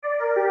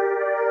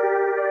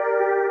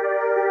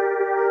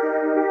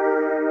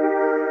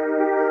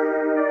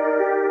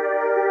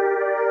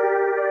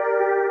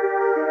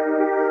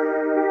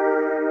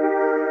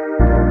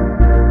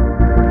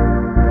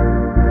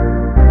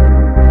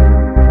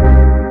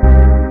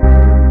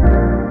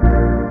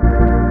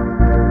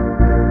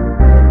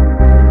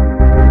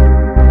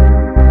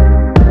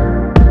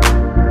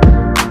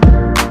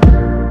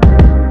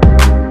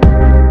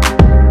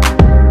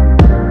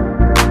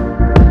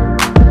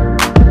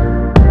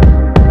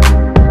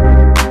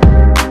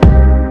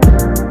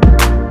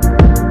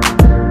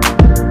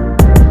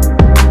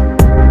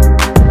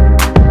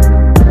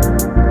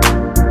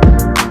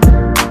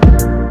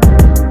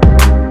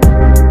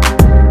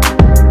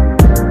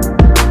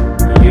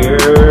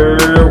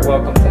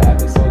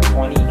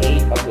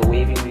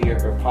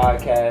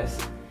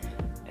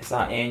It's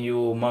our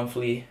annual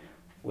monthly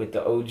with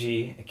the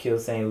OG, Akil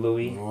St.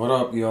 Louis. What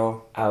up,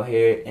 y'all? Out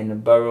here in the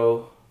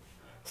borough,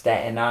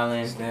 Staten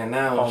Island,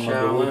 home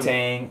of the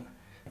Wu-Tang.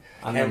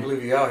 I can't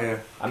believe you out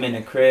here. I'm in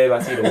the crib.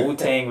 I see the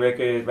Wu-Tang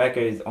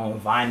records on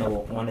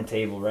vinyl on the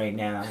table right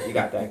now. You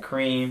got that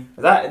cream.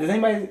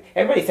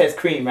 Everybody says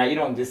cream, right? You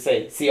don't just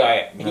say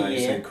C-R-E-M. No,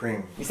 you say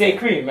cream. You say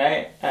cream,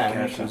 right?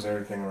 Captures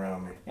everything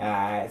around me.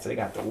 Alright, so you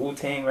got the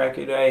Wu-Tang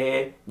record right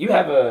here. You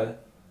have a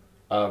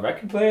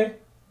record player?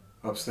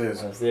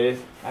 Upstairs.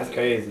 That's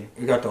crazy.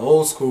 We got the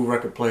old school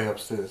record player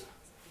upstairs.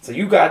 So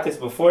you got this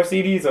before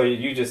CDs, or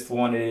you just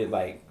wanted it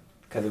like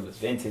because it was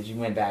vintage? You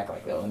went back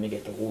like, oh, let me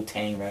get the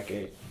Wu-Tang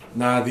record.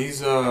 Nah,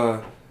 there's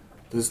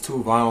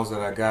two vinyls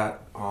that I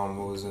got.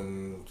 It was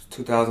in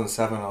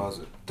 2007. I was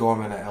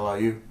dormant at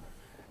LIU.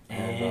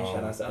 And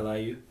shout out to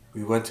LIU.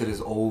 We went to this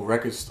old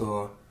record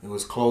store. It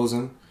was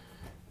closing.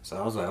 So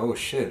I was like, oh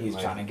shit. He's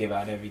trying to give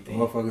out everything.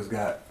 Motherfuckers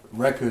got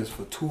records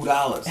for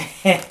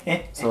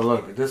 $2. So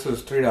look, this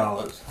was $3.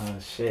 Oh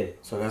shit.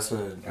 So that's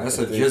a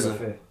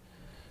jizza.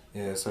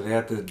 Yeah, so they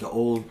had the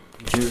old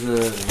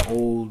jizza and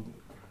old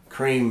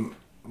cream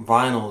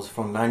vinyls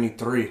from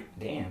 '93.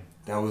 Damn.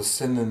 That was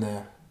sitting in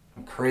there.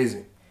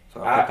 Crazy.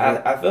 So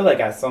I feel like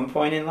at some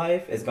point in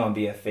life it's gonna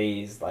be a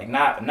phase, like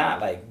not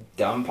like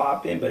dumb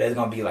popping, but it's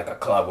gonna be like a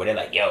club where they're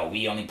like, yo,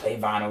 we only play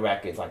vinyl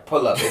records, like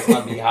pull up, it's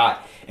gonna be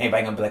hot.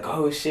 Everybody gonna be like,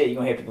 oh shit, you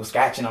gonna hear people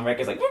scratching on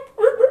records like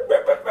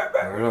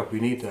word up, we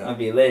need that. It's gonna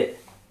be lit.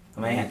 I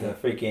might have to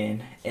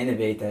freaking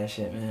innovate that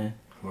shit, man.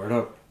 Word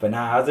up. But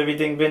nah, how's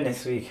everything been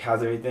this week?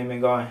 How's everything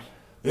been going?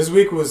 This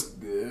week was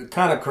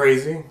kind of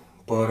crazy,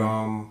 but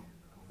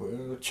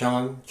we're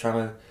chilling,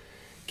 trying to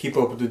keep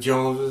up with the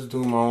Joneses,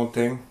 doing my own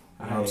thing.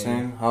 You know what I'm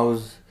saying? How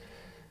was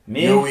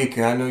your week?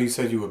 I know you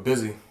said you were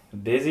busy.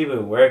 Busy with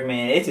work,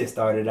 man. It just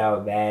started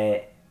out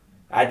bad.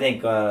 I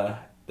think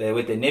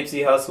with the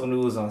Nipsey Hussle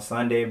news on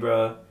Sunday,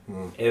 bro,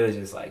 it was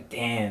just like,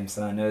 damn,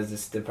 son, it was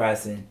just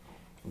depressing.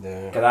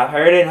 Yeah. Cause I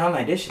heard it and I'm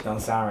like, this shit don't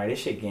sound right. This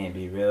shit can't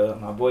be real.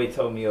 My boy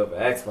told me over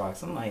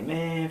Xbox. I'm like,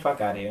 man, fuck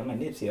out of here. I'm like,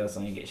 Nipsey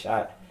Hussle ain't get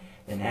shot.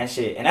 And that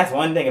shit, and that's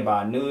one thing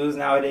about news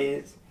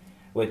nowadays.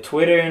 With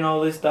Twitter and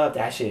all this stuff,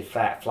 that shit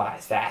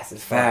flies fast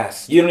as fuck.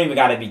 You don't even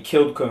gotta be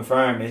killed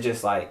confirmed. It's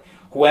just like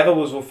whoever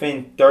was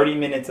within 30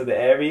 minutes of the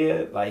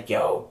area, like,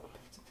 yo,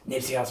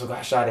 Nipsey Hussle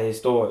got shot at his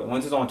store.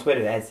 Once it's on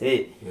Twitter, that's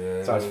it.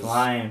 Yeah, starts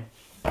flying.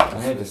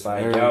 And it's just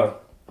like, yo,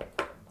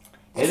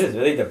 it's just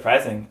really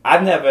depressing.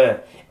 I've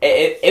never.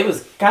 It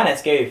was kind of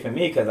scary for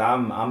me because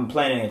I'm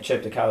planning a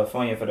trip to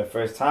California for the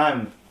first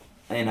time,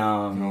 and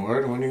no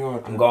word. When you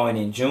going? I'm going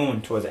in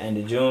June, towards the end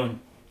of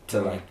June. To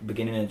like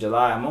beginning of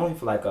July. I'm only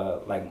for like a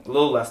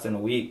little less than a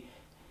week.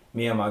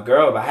 Me and my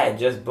girl, but I had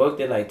just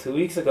booked it like 2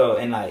 weeks ago,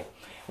 and like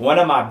one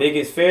of my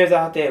biggest fears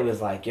out there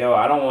was like, yo,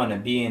 I don't want to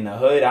be in the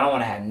hood. I don't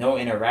want to have no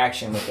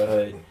interaction with the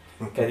hood,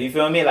 cause you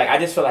feel me? Like I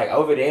just feel like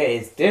over there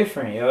it's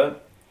different, yo.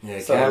 Yeah,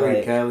 so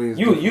Cali.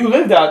 You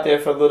lived out there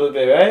for a little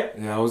bit, right?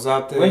 Yeah, I was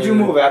out there. When'd you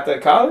move after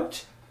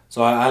college?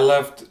 So I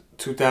left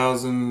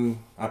 2000.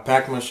 I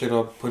packed my shit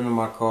up, put it in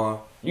my car.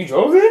 You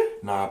drove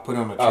it? Nah, I put it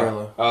on a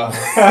trailer. I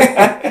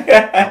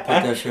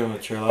put that shit on the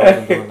trailer. I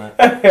wasn't doing that.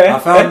 I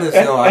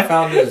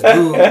found this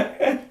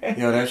dude.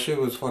 Yo, that shit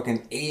was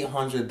fucking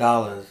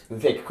 $800. To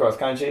take it cross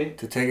country?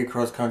 To take it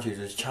cross country.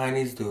 This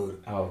Chinese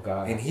dude. Oh,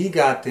 God. And he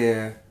got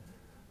there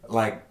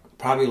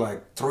probably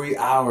 3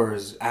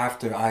 hours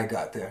after I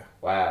got there.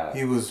 Wow.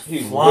 He was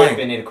flying.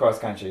 Whipping it across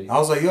country. I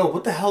was like, yo,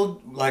 what the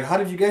hell? Like, how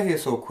did you get here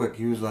so quick?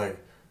 He was like,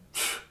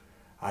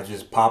 I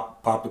just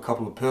popped a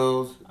couple of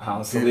pills.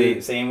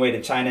 Same way the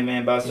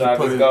Chinaman bus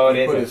drivers go.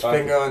 He put his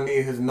finger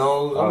underneath his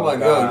nose. I'm like,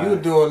 God. yo, you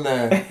doing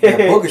that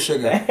booger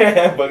sugar.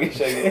 Booger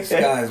sugar. This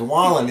guy's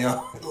wilding,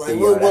 yo.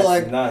 Like,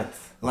 that's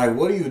nuts. Like,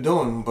 what are you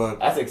doing? But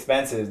that's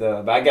expensive,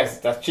 though. But I guess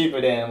that's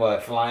cheaper than,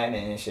 flying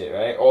and shit,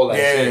 right? All that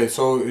shit. Yeah,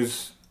 so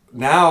it's...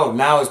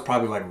 Now it's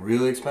probably,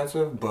 really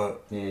expensive.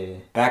 But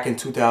back in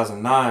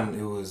 2009,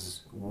 it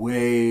was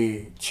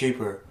way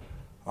cheaper.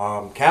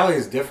 Cali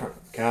is different.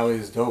 Cali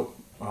is dope.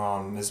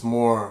 It's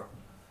more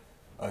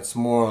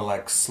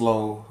like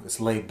slow. It's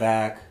laid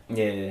back.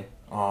 Yeah.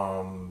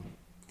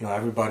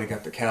 Everybody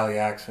got the Cali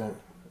accent.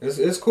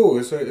 It's cool.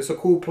 It's a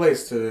cool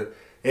place to.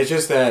 It's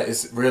just that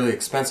it's really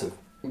expensive.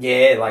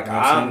 Yeah,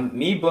 I'm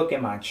me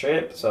booking my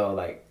trip. So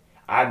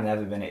I've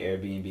never been an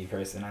Airbnb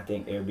person. I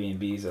think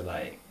Airbnbs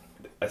are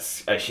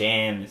a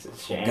sham. It's a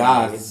sham.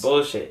 God, it's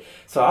bullshit.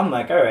 So I'm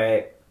like, all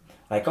right.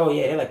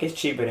 They're it's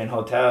cheaper than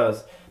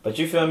hotels. But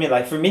you feel me?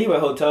 For me with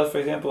hotels, for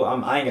example,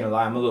 I ain't gonna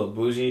lie, I'm a little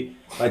bougie.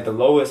 The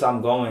lowest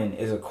I'm going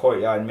is a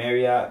Courtyard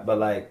Marriott,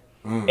 but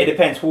it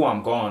depends who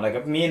I'm going.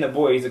 If me and the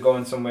boys are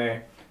going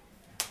somewhere,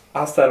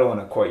 I'll settle on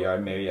a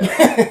Courtyard Marriott.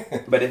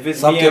 But if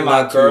it's me and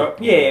my girl,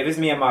 if it's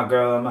me and my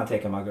girl, I'm not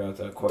taking my girl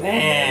to a Courtyard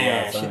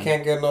Marriott. She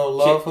can't get no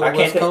love for the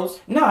West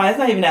Coast? No, it's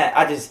not even that.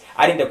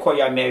 I think the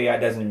Courtyard Marriott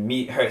doesn't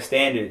meet her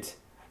standards.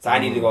 So I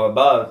need to go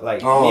above.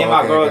 Me and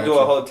my girl do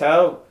a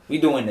hotel, we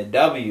doing the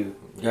W.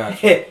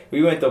 Gotcha.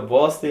 We went to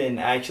Boston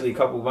actually a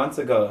couple months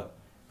ago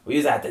We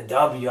was at the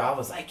W. I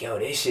was like, yo,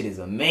 this shit is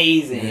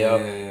amazing, yo.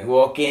 Yeah. You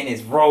walk in,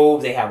 it's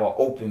robes. They have an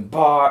open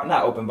bar.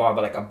 Not open bar,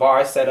 but like a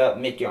bar set up.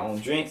 Make your own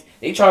drinks.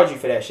 They charge you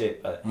for that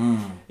shit. But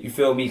you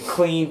feel me?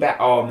 Clean back.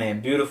 Oh, man.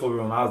 Beautiful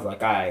room. I was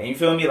like, all right. And you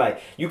feel me? Like,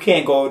 you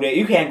can't go there.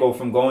 You can't go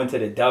from going to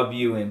the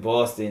W in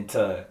Boston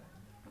to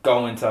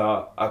going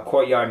to a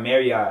Courtyard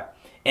Marriott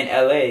in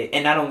LA.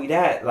 And not only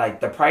that,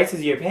 like, the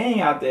prices you're paying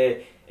out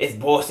there, it's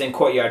Boston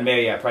Courtyard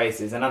Marriott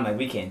prices. And I'm like,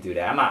 we can't do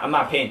that. I'm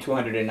not paying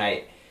 $200 a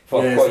night.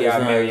 For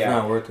Courtyard Marriott. It's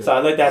not worth it. So I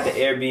looked at the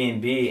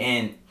Airbnb,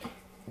 and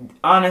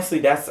honestly,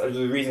 that's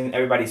the reason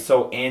everybody's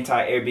so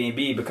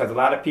anti-Airbnb, because a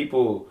lot of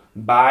people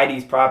buy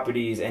these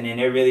properties and then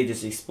they're really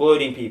just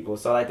exploiting people.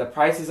 So like the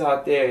prices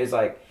out there is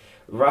like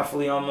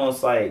roughly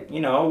almost like, you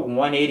know,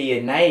 $180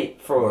 a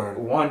night for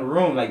one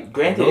room. Like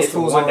granted, those it's a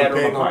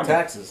one-bedroom apartment. No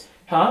taxes.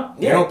 Huh?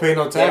 They don't pay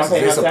no taxes.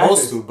 They're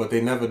supposed to, but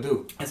they never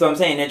do. And so I'm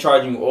saying they're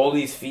charging you all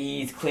these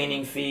fees,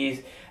 cleaning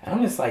fees. And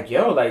I'm just like,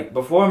 yo, like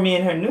before me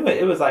and her knew it,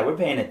 it was like we're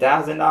paying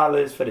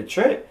 $1,000 for the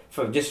trip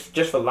for just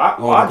for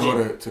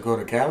lodging. To go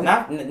to Cali?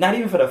 Not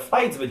even for the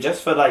flights, but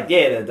just for like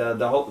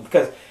the whole,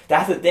 because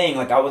that's the thing.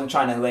 Like I wasn't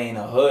trying to lay in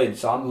a hood,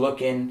 so I'm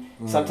looking.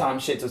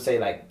 Sometimes shit will say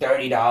like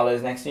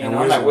 $30 next thing you know.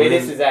 I'm like, where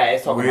this is at?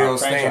 It's talking about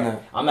Crenshaw.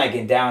 I'm like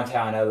in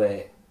downtown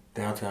LA.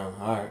 Downtown,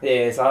 alright.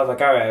 Yeah, so I was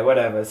like, alright,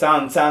 whatever.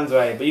 Sounds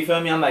right. But you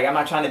feel me? I'm like, I'm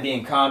not trying to be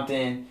in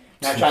Compton.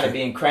 I'm not trying to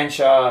be in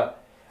Crenshaw.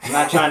 I'm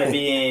not trying to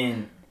be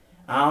in,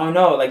 I don't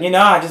know. Like, you know,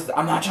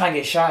 I'm not trying to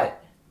get shot.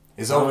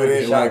 It's over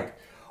there, like,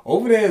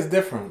 over there is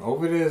different.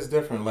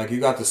 Like, you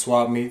got the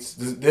swap meets.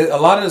 A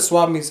lot of the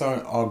swap meets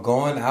are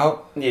going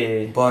out.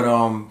 Yeah. But,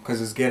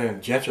 because it's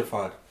getting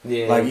gentrified.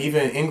 Yeah. Like,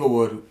 even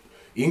Inglewood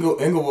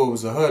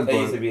was a hood. That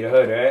used to be the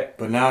hood, right?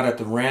 But now that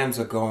the Rams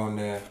are going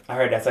there. I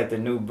heard that's like the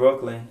new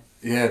Brooklyn.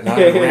 Yeah, now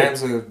the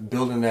Rams are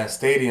building that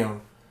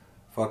stadium.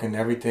 Fucking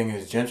everything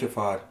is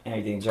gentrified.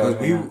 Everything's because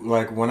we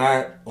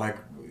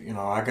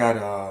I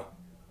got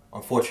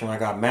unfortunately I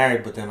got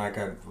married, but then I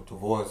got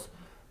divorced.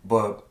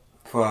 But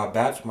for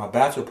my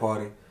bachelor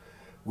party,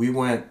 we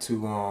went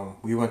to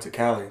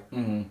Cali.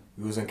 Mm-hmm.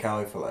 We was in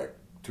Cali for like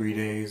 3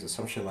 days or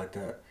some shit like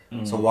that.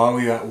 Mm-hmm. So while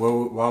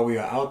we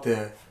were out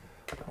there,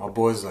 my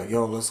boys like,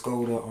 yo, let's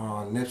go to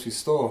Nipsey's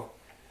store.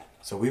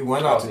 So we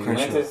went out to Crenshaw. You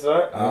went to the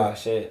store? Oh,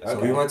 shit. Okay. So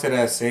we went to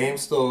that same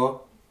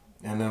store,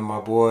 and then my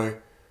boy,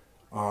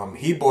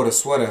 he bought a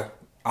sweater.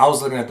 I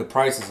was looking at the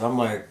prices. I'm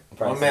like,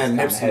 my man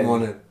Nipsey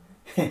wanted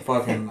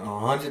fucking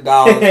 $100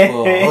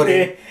 for a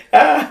hoodie,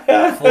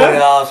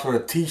 $40 for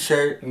a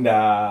t-shirt.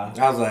 Nah.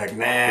 I was like,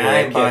 nah, I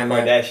ain't buying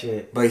that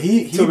shit. But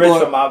he too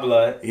rich for my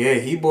blood. Yeah,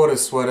 he bought a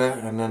sweater,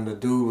 and then the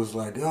dude was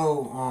like,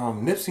 yo,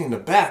 Nipsey in the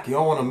back.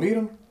 Y'all want to meet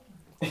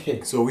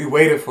him? So we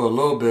waited for a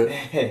little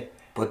bit.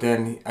 But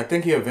then I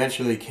think he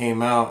eventually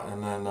came out,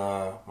 and then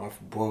my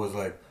boy was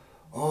like,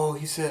 "Oh,"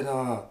 he said,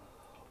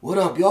 "What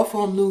up, y'all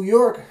from New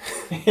York?"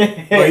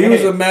 But he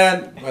was a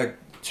mad, like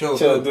chill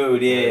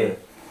dude. Yeah.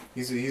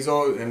 He's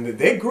all, and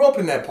they grew up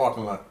in that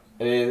parking lot.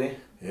 Really?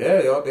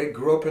 Yeah, y'all. They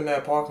grew up in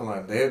that parking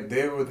lot.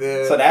 They were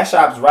there. So that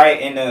shop's right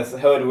in the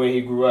hood where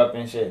he grew up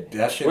and shit.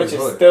 That shit which is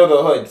hood. Still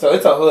the hood. So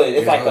it's a hood.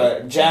 It's like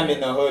a gem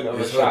in the hood of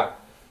a shop.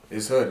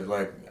 It's hood.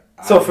 Like.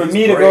 So for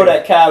me to go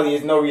to Cali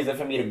is no reason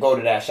for me to go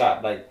to that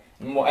shop. Like.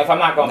 If I'm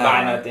not gonna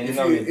buy nothing,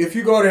 if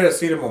you go there to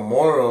see the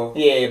memorial,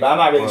 yeah, but I'm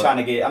not really trying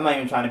to get. I'm not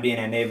even trying to be in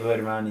that neighborhood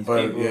around these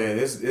people. But yeah,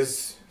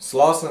 it's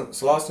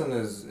Slauson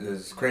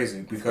is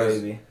crazy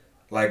because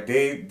like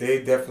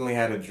they definitely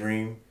had a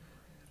dream.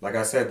 Like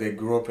I said, they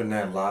grew up in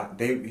that lot.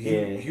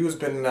 He was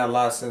been in that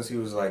lot since he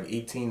was like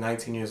 18,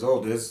 19 years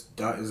old. There's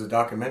a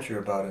documentary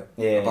about it.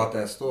 Yeah. About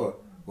that store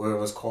where it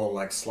was called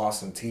like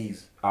Slauson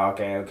Tees. Oh,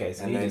 okay.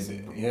 So he just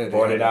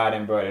bought it out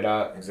and brought it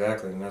out.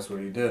 Exactly, and that's what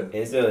he did.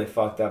 It's really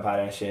fucked up how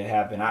that shit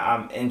happened.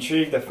 I'm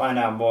intrigued to find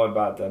out more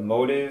about the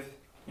motive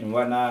and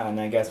whatnot, and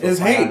I guess we'll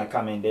find out in the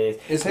coming days.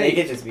 It's hate.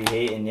 They could just be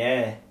hating,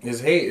 yeah. It's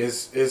hate.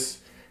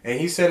 It's and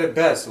he said it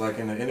best. Like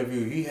in the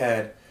interview he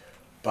had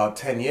about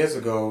 10 years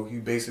ago, he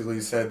basically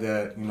said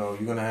that you're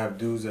gonna have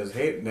dudes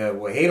that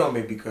will hate on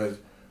me because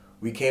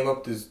we came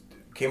up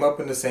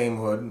in the same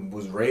hood,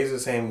 was raised the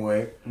same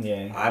way.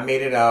 Yeah. I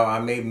made it out. I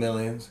made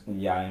millions.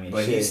 Yeah, I mean,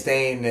 but he's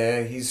staying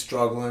there. He's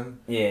struggling.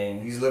 Yeah.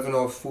 He's living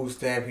off food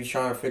stamp. He's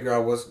trying to figure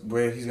out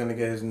where he's gonna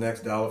get his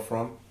next dollar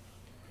from.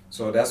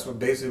 So that's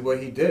basically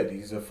what he did.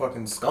 He's a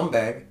fucking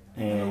scumbag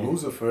and a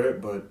loser for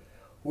it. But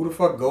who the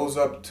fuck goes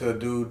up to a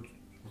dude,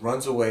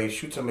 runs away,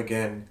 shoots him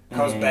again,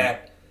 comes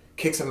back,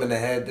 kicks him in the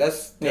head?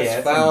 That's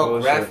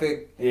foul,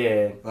 graphic.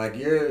 Yeah. Like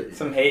you're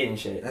some hating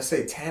shit. That's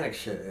satanic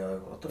shit.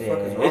 Yo. What the fuck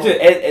is wrong?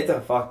 It's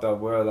a fucked up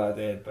world out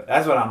there. But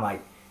that's what I'm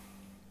like.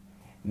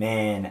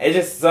 Man, it's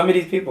just some of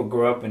these people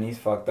grow up in these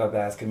fucked up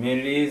ass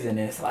communities, and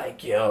it's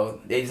like,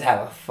 yo, they just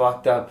have a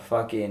fucked up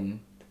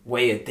fucking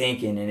way of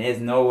thinking, and there's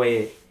no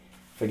way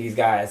for these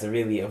guys to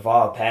really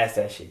evolve past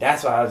that shit.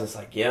 That's why I was just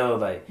like, yo,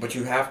 like. But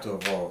you have to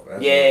evolve.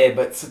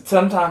 But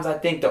sometimes I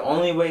think the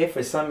only way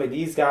for some of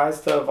these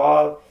guys to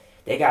evolve,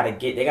 they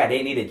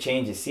need to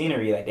change the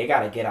scenery. Like they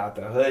gotta get out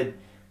the hood.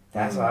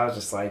 That's why I was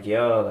just like,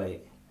 yo,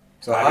 like,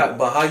 So,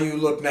 but how you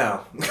look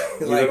now?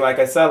 You look like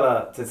a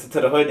sellout to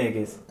the hood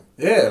niggas.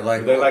 Yeah,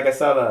 like you look like a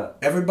sellout.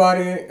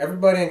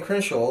 Everybody in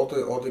Crenshaw,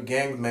 all the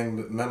gang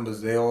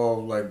members, they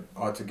all like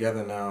are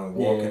together now, and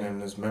walking in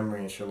this memory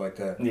and shit like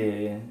that.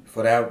 Yeah.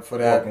 For that.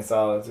 Walking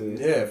solitude.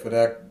 Yeah, for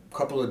that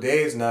couple of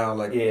days now,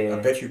 like I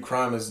bet you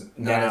crime is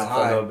not as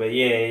high. A little bit.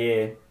 Yeah.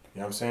 You know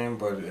what I'm saying?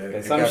 But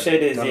it some got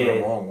shit is done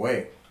the wrong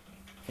way.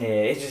 Yeah,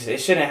 it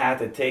shouldn't have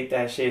to take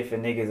that shit for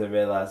niggas to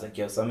realize like,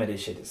 yo, some of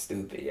this shit is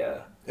stupid, yeah.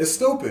 It's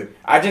stupid.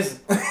 I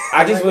just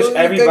like, wish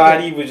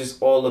everybody was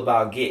just all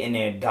about getting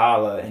their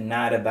dollar and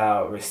not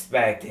about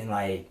respect and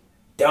like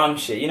dumb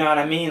shit. You know what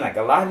I mean? Like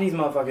a lot of these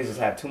motherfuckers just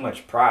have too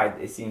much pride.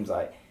 It seems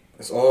like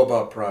it's all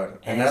about pride,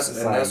 and that's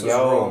what's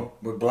wrong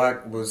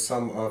with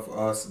some of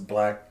us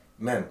black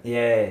men.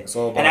 Yeah, it's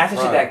all about and that's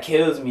pride. the shit that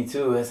kills me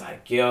too. It's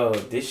like, yo,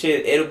 this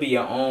shit, it'll be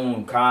your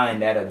own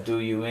kind that'll do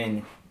you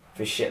in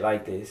for shit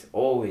like this.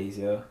 Always,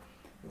 yo.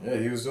 Yeah,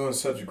 he was doing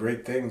such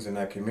great things in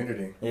that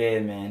community. Yeah,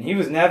 man. He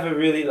was never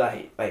really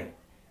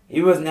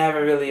he was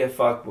never really a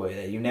fuckboy.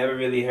 Like, you never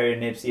really heard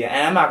Nipsey.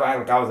 And I'm not gonna act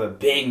like I was a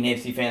big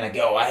Nipsey fan. Like,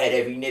 yo, I had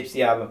every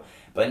Nipsey album.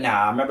 But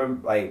nah, I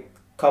remember like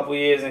a couple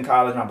years in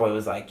college, my boy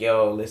was like,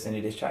 yo, listen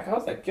to this track. I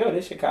was like, yo,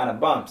 this shit kind of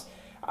bumps.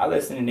 I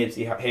listened to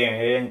Nipsey here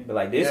and here, but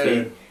like this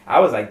shit, I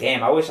was like,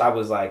 damn, I wish I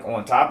was like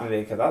on top of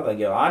it, because I was like,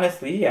 yo,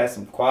 honestly, he has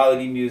some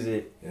quality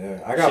music. Yeah,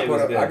 I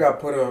got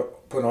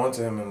put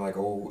onto him in like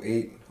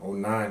 08,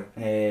 09.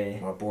 Yeah.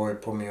 My boy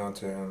put me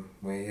onto him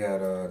when he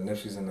had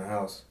Nipsey's in the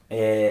House. Yeah.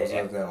 It was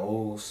like that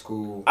old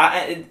school.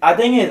 I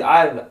think is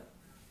I've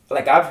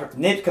heard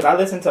Nip, because I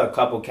listened to a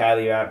couple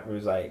Cali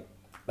rappers like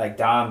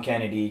Dom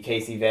Kennedy,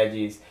 Casey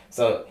Veggies.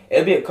 So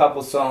it'll be a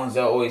couple songs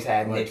they'll always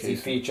have Nipsey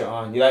feature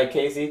on. You like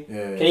Casey?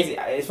 Yeah. Casey,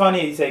 it's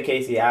funny you say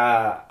Casey.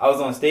 I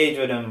was on stage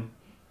with him.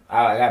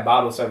 I got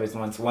bottle service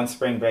one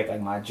spring break,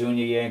 like my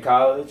junior year in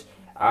college.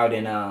 Out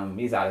in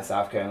he's out of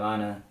South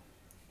Carolina.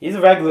 He's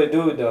a regular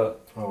dude though.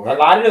 Oh, right. A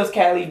lot of those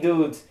Cali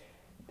dudes,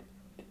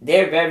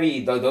 they're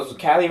those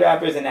Cali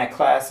rappers in that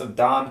class of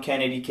Dom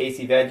Kennedy,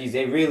 Casey Veggies,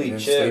 they really chill.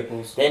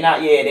 Staples. They're not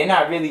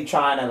really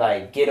trying to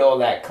like get all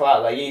that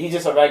clout. Like he's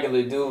just a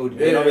regular dude.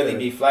 They don't really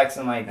be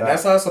flexing like that. And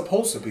that's how it's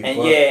supposed to be. And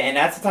and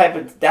that's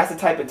the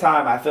type of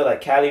time I feel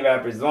like Cali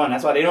rappers on.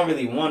 That's why they don't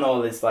really want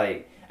all this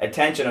like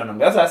attention on them.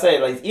 That's why I say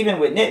like even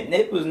with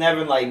Nip was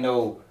never like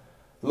no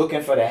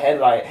looking for the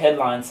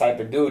headline type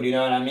of dude. You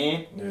know what I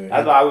mean? Yeah.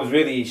 That's why I was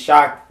really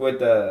shocked with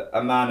the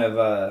amount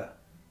of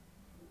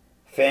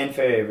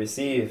fanfare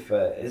received,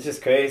 but it's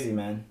just crazy,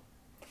 man.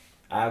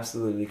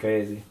 Absolutely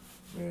crazy.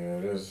 Yeah,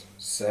 it is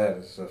sad.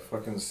 It's a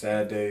fucking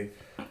sad day.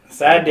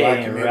 Sad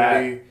day in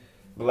rap,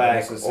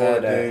 black. It's a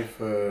sad day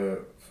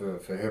for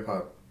hip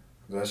hop.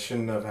 That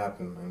shouldn't have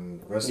happened.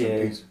 And rest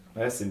in peace.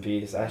 Rest in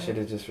peace. That shit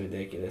is just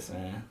ridiculous,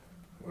 man.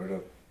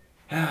 Word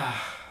up.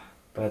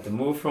 But to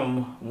move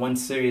from one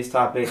serious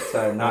topic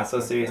to a not so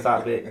serious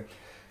topic,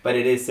 but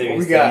it is serious.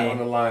 What we got on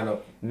the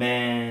lineup,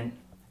 man.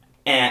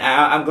 And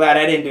I'm glad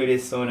I didn't do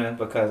this sooner,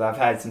 because I've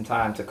had some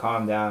time to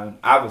calm down.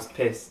 I was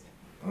pissed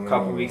a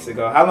couple weeks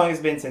ago. How long has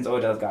it been since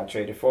Odell's got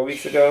traded? 4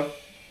 weeks ago?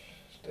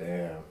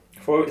 Damn.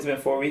 It's been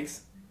 4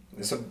 weeks?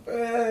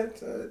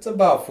 It's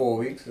about 4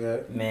 weeks,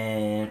 yeah.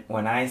 Man,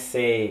 when I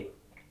say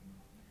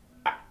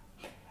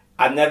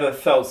I've never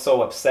felt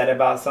so upset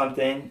about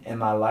something in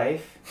my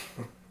life.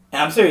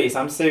 And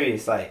I'm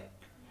serious. Like,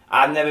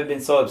 I've never been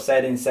so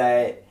upset and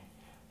sad.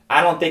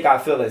 I don't think I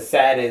feel as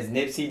sad as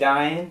Nipsey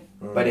dying,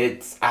 but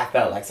I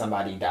felt like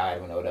somebody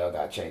died when Odell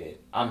got traded.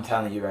 I'm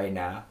telling you right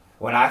now.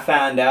 When I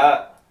found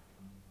out,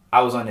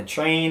 I was on the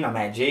train. I'm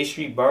at J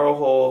Street, Borough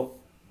Hall.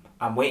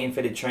 I'm waiting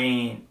for the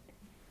train.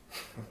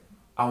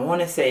 I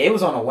want to say it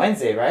was on a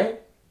Wednesday,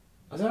 right?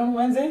 Was it on a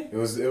Wednesday? It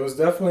was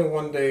definitely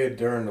one day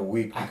during the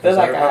week. I feel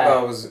like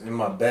I was in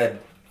my bed.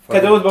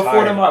 Because it was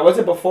before was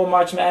it before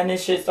March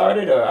Madness shit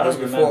started, or I don't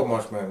remember? It was before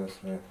March Madness.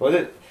 Yeah. Was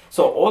it?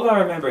 So all I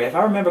remember, if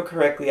I remember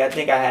correctly, I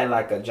think I had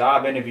like a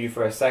job interview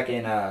for a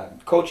second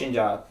coaching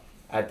job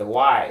at the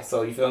Y.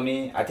 So you feel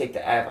me? I take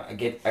the app. I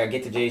get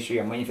to J Street.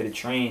 I'm waiting for the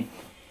train.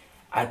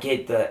 I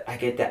get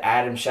the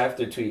Adam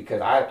Schefter tweet,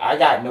 because I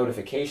got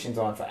notifications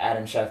on for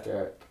Adam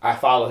Schefter. I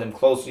follow him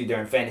closely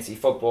during fantasy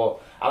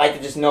football. I like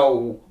to just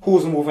know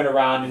who's moving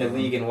around in the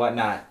league and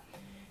whatnot.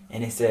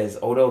 And it says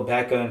Odell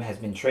Beckham has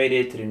been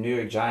traded to the New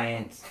York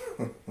Giants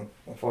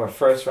for a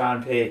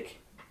first-round pick,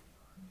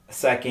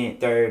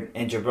 second, third,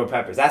 and Jabril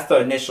Peppers. That's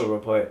the initial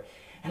report.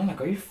 And I'm like,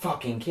 are you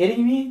fucking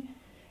kidding me?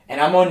 And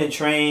I'm on the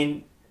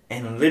train,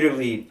 and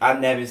literally, I've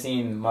never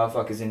seen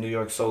motherfuckers in New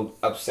York so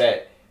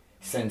upset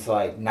since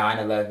like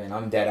 9/11.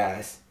 I'm dead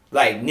ass.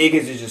 Like,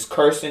 niggas is just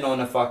cursing on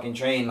the fucking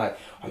train. Like,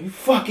 are you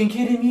fucking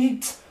kidding me?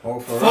 Oh,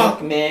 for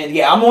fuck, real? Man.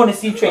 Yeah, I'm on the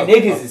C train.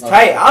 Niggas is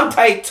tight. I'm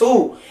tight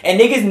too. And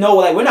niggas know,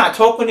 like, we're not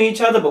talking to each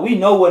other, but we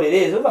know what it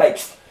is. We're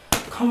like,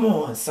 come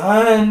on,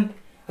 son.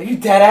 Are you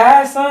dead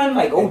ass, son?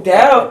 Like,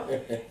 Odell.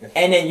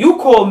 And then you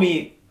called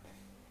me.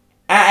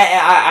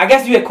 I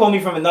guess you had called me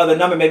from another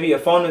number. Maybe your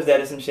phone was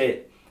dead or some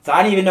shit. So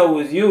I didn't even know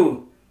it was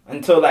you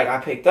until, like, I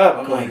picked up.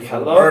 I'm like,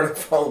 hello? Burner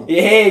phone.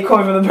 Yeah, he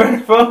called me from the burner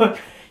phone.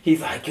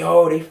 He's like,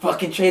 yo, they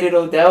fucking traded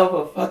Odell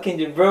for fucking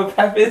Jabril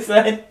Peppers,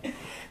 son.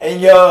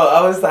 And yo,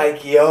 I was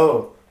like,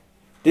 yo,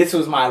 this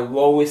was my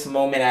lowest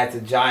moment as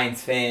a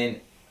Giants fan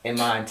in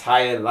my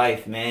entire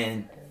life,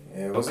 man.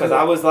 Yeah, because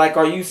I was like,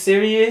 are you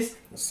serious?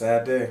 A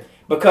sad day.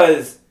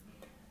 Because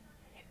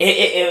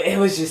it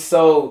was just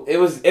so, it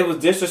was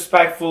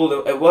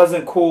disrespectful. It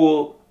wasn't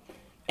cool.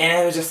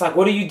 And it was just like,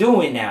 what are you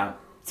doing now?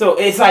 So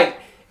it's like,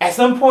 at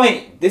some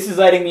point, this is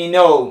letting me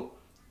know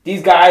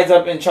these guys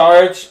up in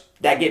charge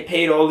that get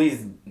paid all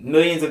these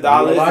millions of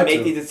dollars to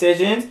make these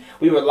decisions,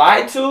 we were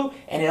lied to.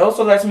 And it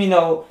also lets me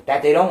know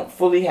that they don't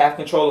fully have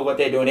control of what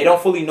they're doing. They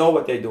don't fully know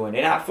what they're doing.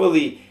 They're not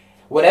fully,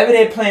 whatever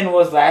their plan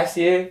was last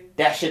year,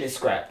 that shit is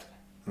scrapped.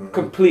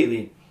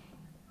 Completely.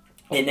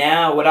 And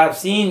now, what I've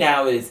seen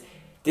now is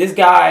this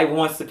guy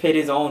wants to put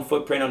his own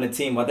footprint on the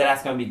team, whether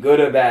that's going to be good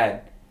or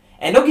bad.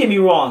 And don't get me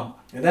wrong.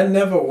 And that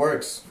never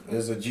works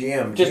as a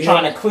GM. Just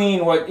trying to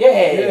clean what, like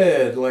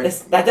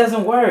that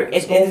doesn't work.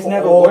 It just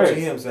never works.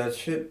 GMs, that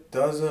shit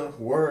doesn't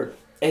work.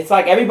 It's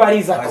like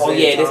everybody's like,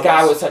 this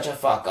guy was such a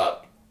fuck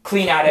up.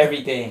 Clean out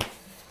everything.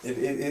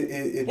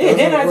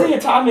 Didn't Isaiah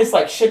Thomas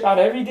like ship out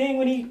everything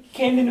when he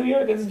came to New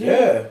York as a GM?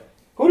 Yeah.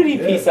 Who did he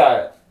piece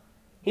out?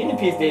 He didn't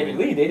piece David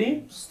Lee, did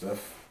he?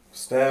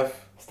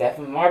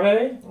 Stephen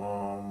Marbury?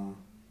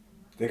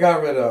 They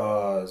got rid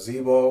of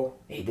Zebo.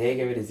 They did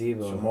get rid of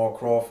Zebo. Jamal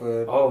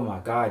Crawford. Oh my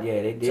God,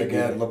 yeah, they did. To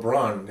get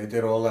LeBron. They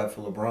did all that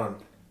for LeBron.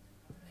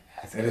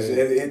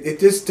 It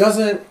just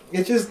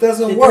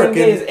doesn't work.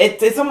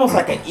 It's almost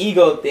like an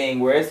ego thing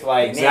where it's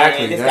like,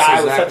 man, this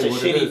guy was such a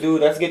shitty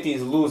dude. Let's get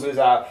these losers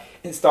out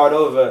and start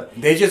over.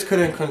 They just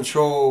couldn't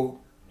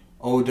control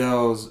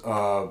Odell's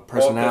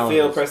personality. Off the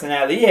field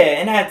personality, yeah,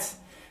 and that's,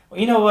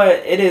 you know what?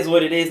 It is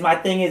what it is. My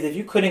thing is, if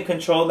you couldn't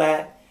control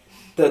that,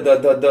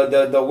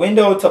 the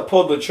window to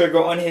pull the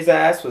trigger on his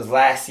ass was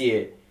last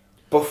year,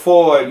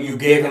 before you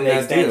gave him the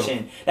extension.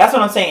 Deal. That's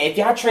what I'm saying. If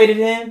y'all traded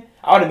him,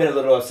 I would have been a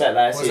little upset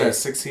last year.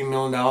 Was that $16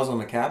 million on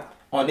the cap?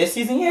 On this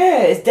season?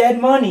 Yeah, it's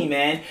dead money,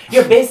 man.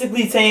 You're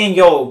basically saying,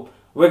 yo,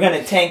 we're going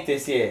to tank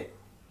this year.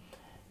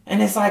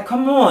 And it's like,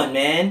 come on,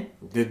 man.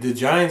 The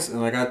Giants,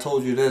 and like I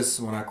told you this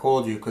when I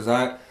called you, because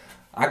I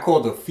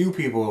called a few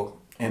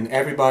people, and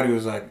everybody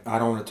was like, I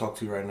don't want to talk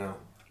to you right now.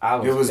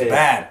 It was pissed.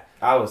 Bad.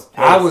 I was pissed.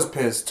 I was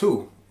pissed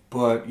too.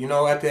 But, you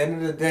know, at the end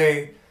of the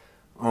day,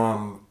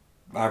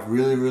 I've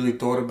really, really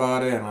thought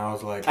about it, and I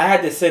was like, I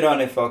had to sit on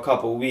it for a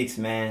couple weeks,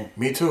 man.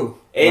 Me too.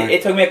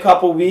 It took me a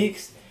couple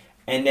weeks,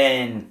 and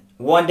then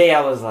one day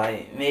I was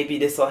like, maybe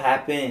this will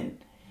happen.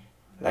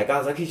 Like, I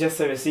was like, he's just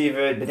a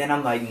receiver. But then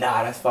I'm like,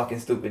 nah, that's fucking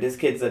stupid. This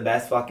kid's the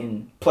best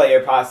fucking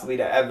player possibly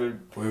to ever.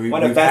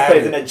 One of the best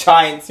players in a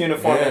Giants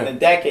uniform in a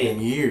decade.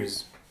 In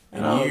years.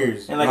 And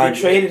like,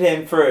 you traded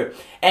him for.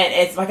 And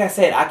it's like I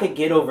said, I could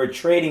get over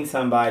trading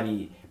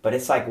somebody. But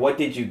it's like, what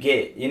did you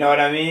get? You know what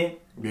I mean?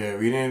 Yeah,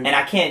 we didn't. And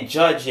I can't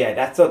judge yet.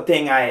 That's the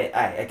thing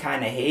I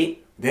kind of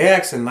hate. They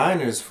asked the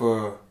Niners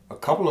for a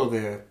couple of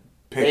their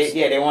picks.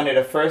 They wanted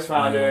a first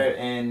rounder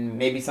and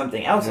maybe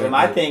something else. Yeah, but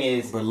my thing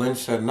is, but Lynch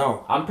said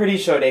no. I'm pretty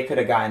sure they could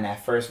have gotten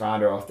that first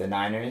rounder off the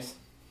Niners.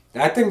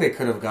 I think they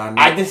could have gotten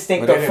it. I just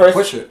think the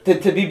first.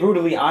 To be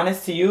brutally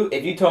honest to you,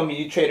 if you told me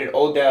you traded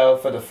Odell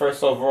for the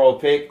first overall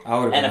pick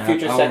and a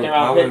future second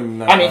round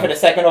pick, for the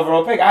second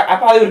overall pick, I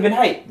probably would have been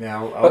hyped.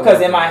 Yeah,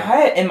 because in my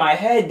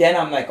head, then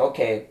I'm like,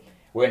 okay,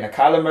 we're in the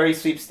Kyler Murray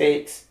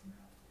sweepstakes.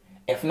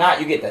 If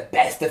not, you get the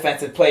best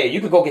defensive player. You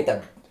could go get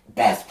the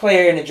best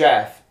player in the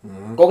draft.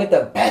 Mm-hmm. Go get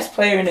the best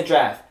player in the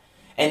draft.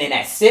 And then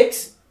at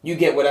 6, you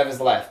get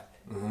whatever's left.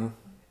 Mm-hmm.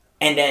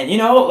 And then, you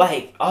know,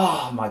 like,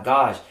 oh my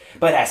gosh.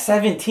 But at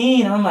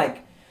 17, I'm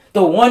like,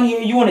 the 1 year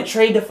you want to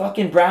trade the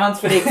fucking Browns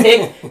for their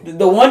pick?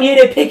 the 1 year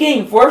their pick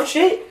ain't worth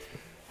shit?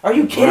 Are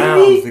you kidding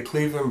me? The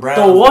Cleveland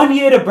Browns. The 1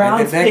 year the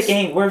Browns pick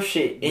ain't worth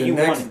shit, and you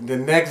won it. The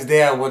next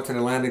day, I went to the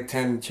Atlantic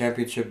 10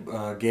 championship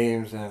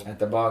games and at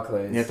the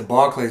Barclays. Yeah, at the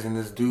Barclays, and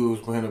this dude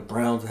was wearing a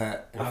Browns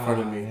hat in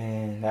front of me.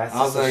 Man,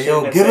 I was like,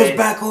 "Yo, give us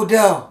back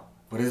Odell,"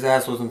 but his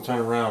ass wasn't turned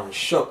around and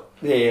shook.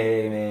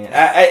 Yeah, man.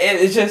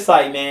 It's just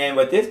like, man,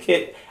 but this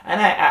kid, and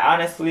I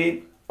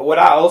honestly, what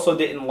I also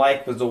didn't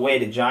like was the way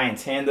the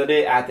Giants handled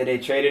it after they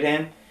traded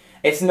him.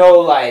 It's no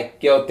like,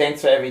 yo,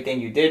 thanks for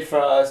everything you did for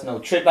us. No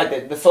trip.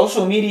 Like, the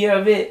social media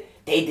of it,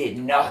 they did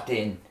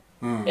nothing.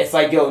 It's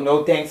like, yo,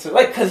 no thanks.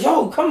 Like, because,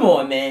 yo, come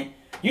on, man.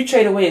 You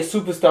trade away a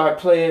superstar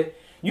player,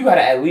 you got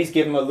to at least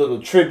give him a little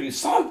tribute.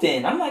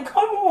 Something. I'm like,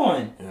 come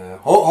on. Yeah.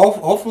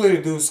 Hopefully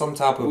they do some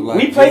type of, like...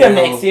 We play them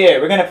next year.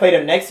 We're going to play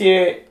them next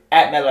year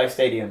at MetLife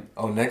Stadium.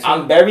 Oh, next year?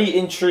 I'm very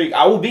intrigued.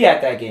 I will be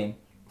at that game.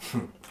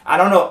 I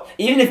don't know.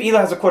 Even if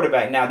Eli's a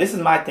quarterback. Now, this is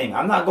my thing.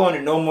 I'm not going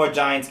to no more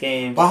Giants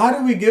games. But how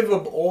do we give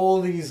up all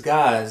these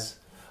guys,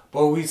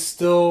 but we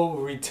still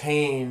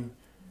retain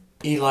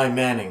Eli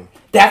Manning?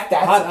 But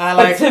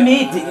to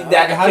me,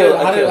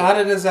 how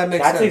does that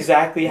make sense? That's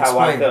exactly how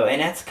I feel.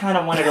 And that's kind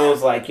of one of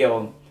those, like,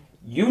 yo,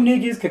 you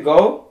niggas could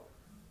go,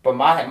 but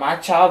my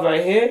child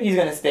right here, he's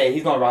going to stay.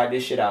 He's going to ride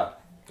this shit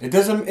out. It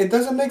doesn't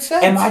make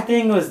sense. And my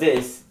thing was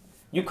this.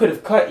 You could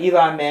have cut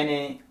Eli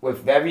Manning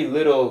with very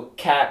little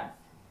cap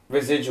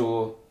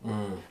residual.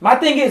 My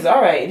thing is,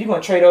 all right, if you're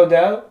gonna trade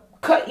Odell,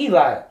 cut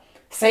Eli.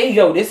 Say,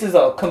 yo, this is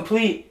a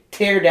complete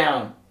tear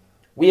down.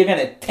 We are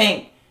gonna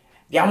tank.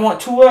 Y'all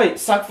want Tua?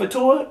 Suck for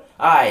Tua? All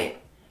right.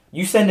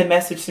 You send a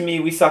message to me.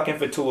 We sucking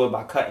for Tua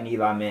by cutting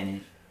Eli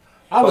Manning.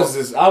 I was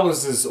just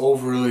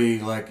overly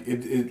like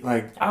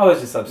I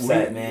was just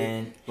upset,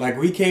 man. Like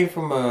we came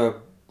from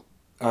a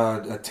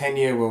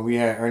 10-year where we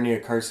had Ernie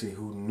Accursi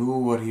who knew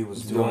what he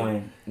was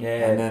doing.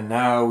 Yeah. And then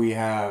now we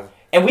have.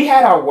 And we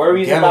had our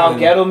worries about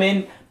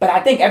Gettleman, but I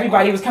think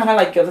everybody was kind of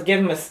like give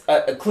him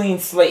a clean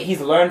slate.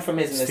 He's learned from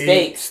his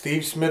mistakes.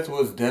 Steve Smith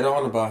was dead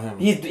on about him.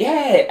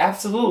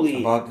 Absolutely.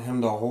 About him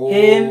the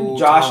whole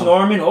Josh time.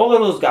 Norman, all of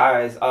those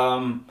guys.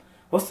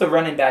 What's the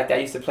running back that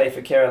used to play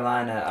for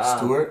Carolina?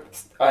 Stewart?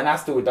 Not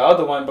Stewart. The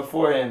other one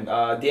before him,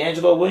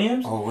 D'Angelo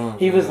Williams. Oh, Williams.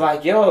 He was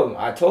like, yo,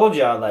 I told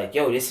y'all, like,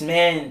 yo, this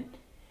man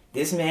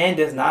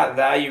does not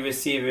value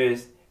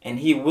receivers, and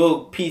he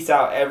will piece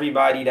out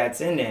everybody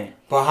that's in there.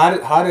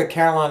 But how did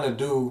Carolina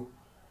do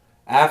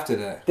after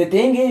that? The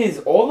thing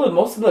is,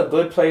 most of the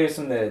good players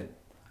from the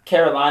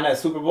Carolina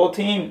Super Bowl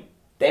team,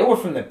 they were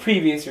from the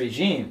previous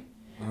regime.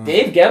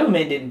 Dave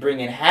Gettleman didn't bring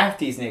in half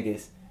these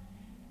niggas.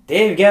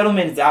 Dave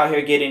Gettleman's out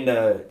here getting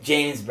the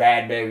James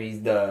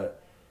Bradburys, the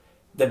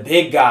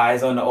big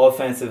guys on the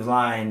offensive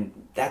line.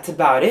 That's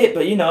about it.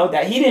 But you know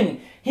that he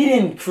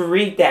didn't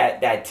create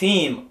that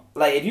team.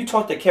 Like if you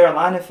talk to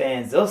Carolina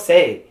fans, they'll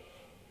say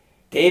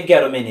Dave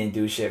Gettleman didn't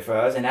do shit for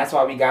us, and that's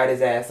why we got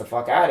his ass the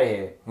fuck out of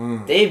here.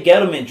 Dave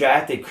Gettleman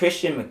drafted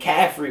Christian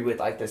McCaffrey with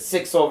like the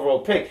 6th overall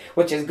pick,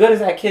 which as good as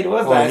that kid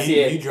was last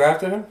year. You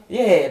drafted him?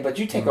 Yeah, but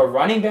you take a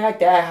running back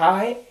that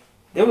high.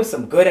 There was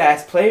some good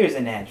ass players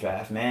in that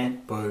draft,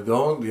 man. But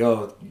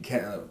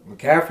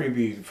McCaffrey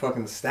be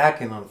fucking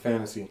stacking on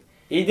fantasy.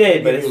 He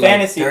did, but his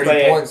fantasy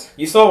player. Points.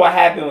 You saw what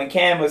happened when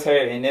Cam was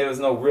hurt, and there was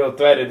no real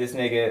threat of this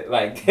nigga.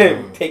 Like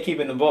they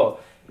keeping the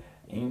ball.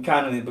 You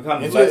kind of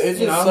become. It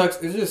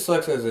just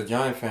sucks as a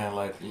Giant fan.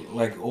 Like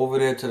over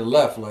there to the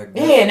left, like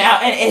now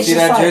and it's see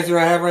just that like, jersey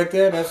I have right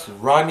there. That's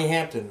Rodney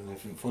Hampton.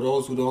 For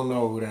those who don't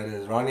know who that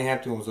is, Rodney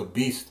Hampton was a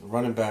beast,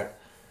 running back.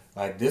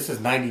 Like, this is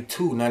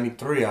 92,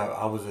 93.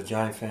 I was a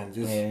Giant fan.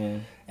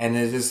 And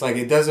it's just like,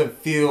 it didn't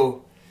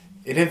feel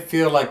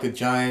like the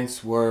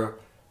Giants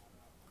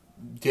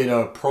did an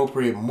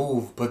appropriate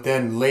move. But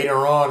then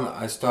later on,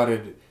 I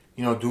started,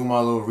 doing my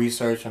little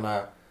research, and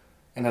I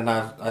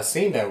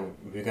seen that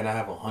we're going to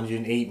have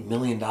 $108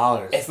 million.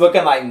 It's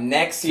looking like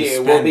next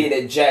year will be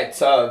the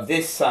Jets of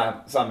this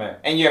summer.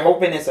 And you're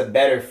hoping it's a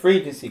better free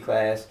agency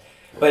class.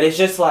 But it's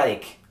just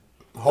like...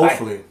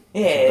 Hopefully.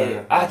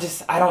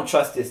 I don't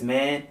trust this,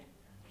 man.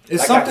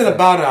 It's like something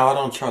about it I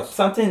don't trust.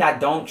 Something I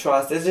don't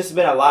trust. There's just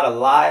been a lot of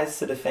lies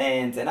to the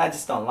fans, and I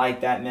just don't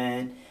like that,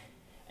 man.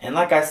 And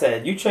like I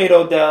said, you trade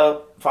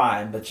Odell,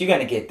 fine, but you're going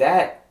to get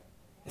that.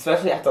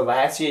 Especially after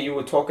last year, you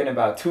were talking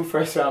about 2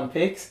 first-round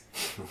picks.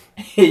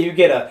 you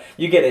get a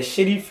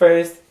shitty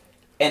first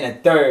and a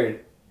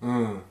third.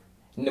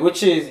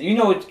 Which is,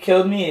 what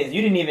killed me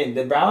is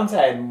the Browns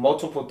had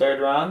multiple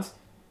third rounds.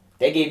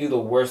 They gave you the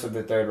worst of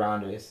the third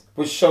rounders,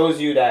 which shows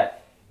you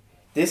that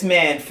this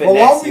man finessed you.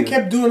 Well, why we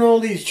kept doing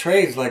all these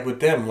trades like with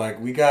them? Like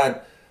we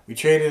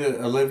traded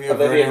Olivia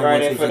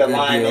Vernon for the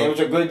line. It was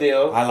a good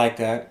deal. I like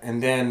that.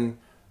 And then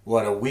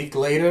a week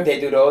later they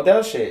do the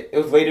Odell shit. It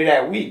was later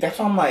that week. That's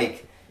why I'm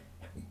like,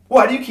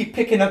 why do you keep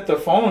picking up the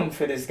phone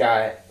for this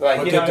guy? Like,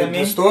 but you know what I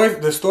mean?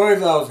 The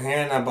stories I was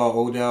hearing about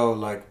Odell,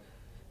 like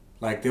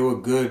they were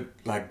good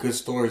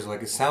stories.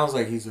 Like it sounds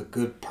like he's a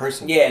good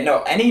person. Yeah,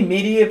 no. Any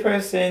media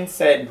person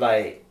said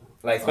like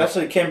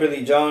especially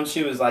Kimberly Jones,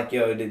 she was like,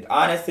 "Yo,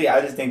 honestly,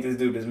 I just think this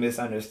dude is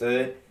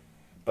misunderstood."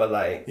 But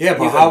like, yeah,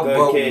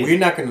 but we're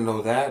not gonna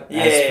know that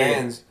as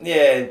fans.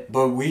 Yeah,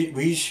 but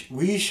we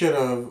should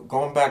have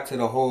gone back to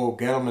the whole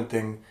Gettleman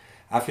thing.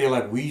 I feel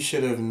like we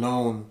should have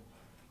known,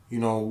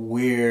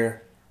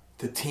 where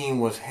the team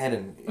was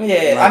heading.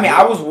 Yeah, I mean,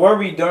 I was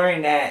worried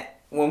during that.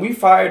 When we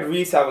fired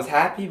Reese, I was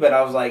happy, but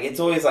I was like, it's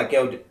always like,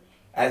 yo,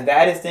 as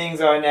bad as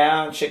things are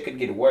now, shit could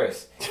get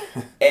worse.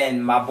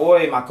 And my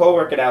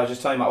coworker that I was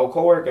just telling you, my old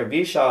coworker,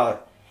 Vishal,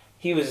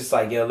 he was just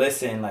like, yo,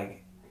 listen,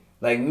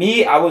 like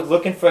me, I was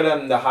looking for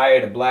them to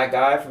hire the black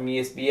guy from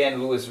ESPN,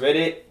 Louis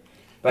Riddick.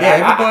 But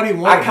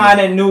I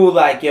kind of knew,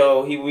 like,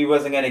 yo, we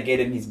wasn't going to get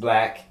him, he's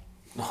black.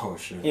 Oh,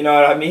 shit. You know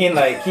what I mean?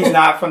 Like, he's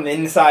not from the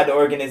inside the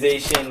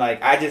organization.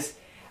 Like, I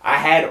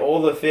had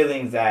all the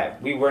feelings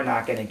that we were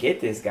not going to get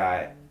this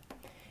guy.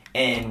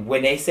 And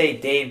when they say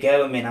Dave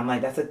Gettleman, I'm like,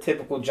 that's a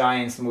typical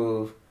Giants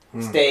move.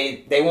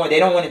 They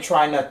don't want to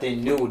try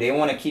nothing new. They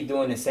want to keep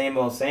doing the same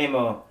old.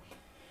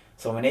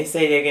 So when they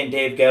say they're getting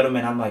Dave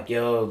Gettleman, I'm like,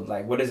 yo,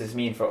 like, what does this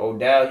mean for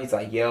Odell? He's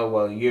like, yo,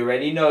 well, you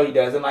already know he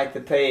doesn't like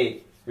to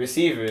pay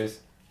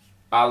receivers,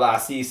 a la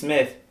C.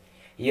 Smith.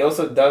 He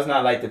also does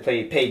not like to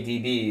pay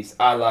DBs,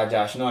 a la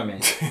Josh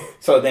Norman.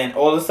 So then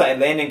all of a sudden,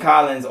 Landon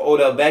Collins,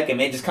 Odell Beckham,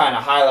 they just kind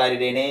of highlighted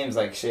their names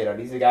like, shit, are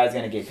these the guys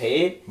going to get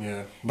paid?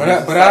 Yeah. But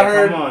I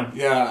heard, come on.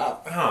 Yeah,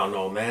 I don't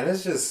know, man.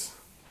 It's just,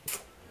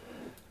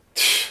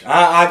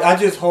 I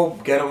just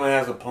hope Gettleman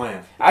has a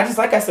plan.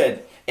 Like I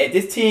said, if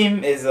this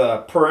team is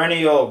a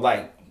perennial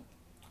like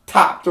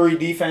top 3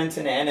 defense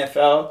in the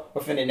NFL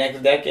within the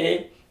next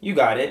decade, you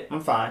got it.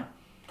 I'm fine.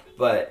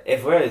 But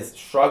if we're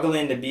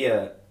struggling to be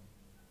a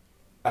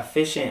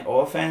efficient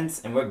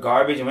offense and we're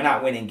garbage and we're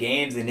not winning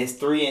games and it's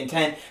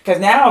 3-10,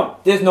 because now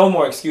there's no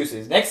more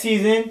excuses. Next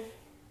season,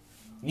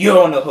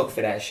 you're on the hook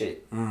for that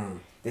shit.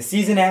 The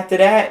season after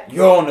that,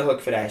 you're on the hook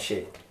for that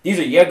shit. These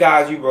are your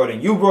guys you brought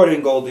in. You brought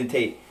in Golden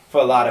Tate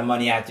for a lot of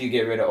money after you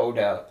get rid of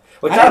Odell.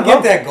 Which I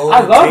love that Golden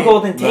Tate. I love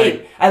Golden Tate.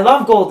 Like, I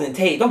love Golden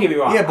Tate. Don't get me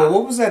wrong. Yeah, but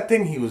what was that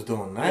thing he was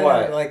doing?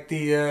 What? Like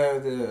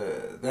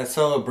that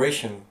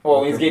celebration.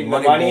 Well, he's getting the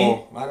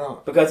money. I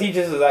don't. Because he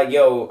just was like,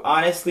 yo,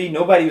 honestly,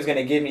 nobody was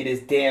gonna give me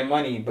this damn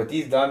money, but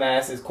these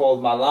dumbasses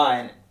called my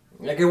line.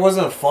 Like, it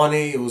wasn't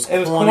funny. It was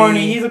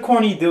corny. He's a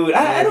corny dude.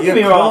 I don't get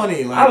me wrong.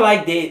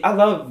 I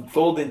love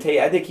Golden Tate.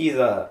 I think he's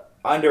a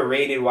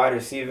underrated wide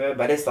receiver,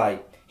 but it's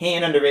like he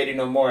ain't underrated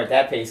no more at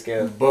that pay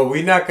scale. But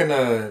we're not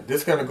gonna.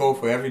 This gonna go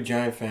for every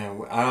Giant fan.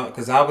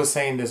 Because I was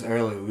saying this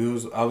earlier.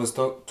 I was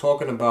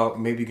talking about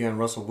maybe getting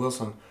Russell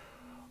Wilson,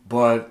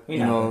 but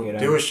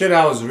there was shit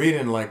I was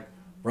reading like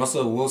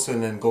Russell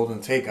Wilson and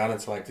Golden Tate got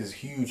into like this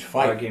huge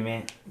fight.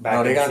 Argument.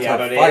 No, they got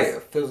into a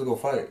physical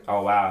fight.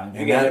 Oh wow!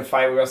 If you got in a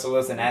fight with Russell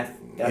Wilson, that's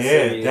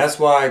serious. That's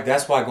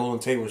why Golden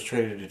Tate was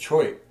traded to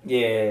Detroit.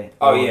 Yeah.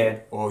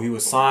 Or he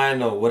was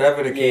signed or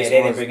whatever the case was. Yeah,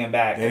 they didn't bring him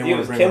back. He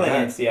was killing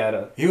in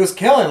Seattle. He was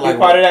killing. He was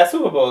part of that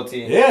Super Bowl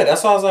team. Yeah,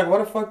 that's why I was like, why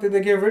the fuck did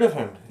they get rid of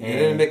him? Yeah. It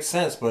didn't make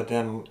sense. But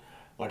then,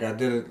 like, I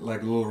did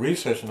like a little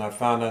research and I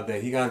found out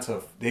that they got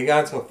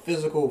into a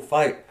physical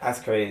fight. That's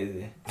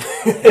crazy.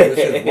 This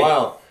is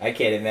wild. I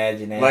can't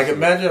imagine that. Like,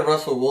 imagine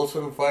Russell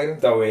Wilson fighting.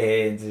 Throw his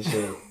hands and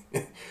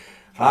shit.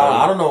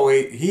 I don't know.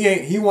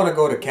 He want to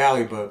go to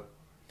Cali, but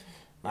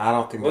I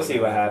don't think we'll see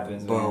what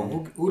happens. But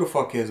who the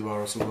fuck cares about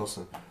Russell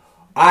Wilson?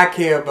 I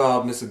care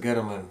about Mr.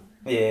 Gettleman.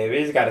 Yeah, we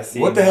just gotta see.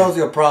 What the hell's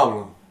your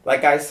problem?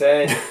 Like I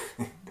said,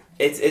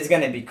 it's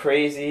gonna be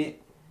crazy.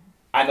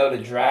 I know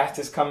the draft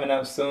is coming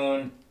up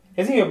soon.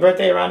 Isn't your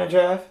birthday around the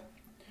draft?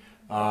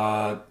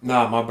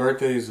 Nah, my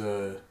birthday's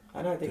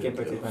I don't think your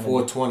birthday's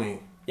 4/20.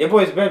 Your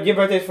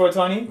birthday's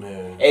 4/20?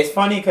 Yeah. It's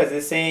funny because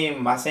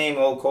my same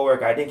old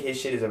coworker, I think his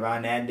shit is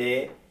around that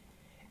day,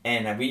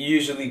 and we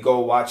usually go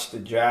watch the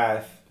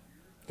draft.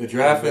 The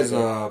draft is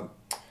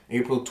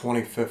April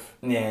 25th.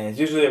 Yeah, it's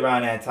usually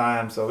around that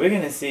time, so we're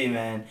gonna see,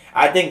 man.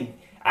 I think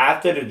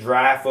after the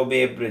draft we'll be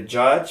able to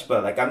judge,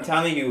 but like I'm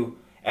telling you,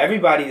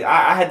 everybody,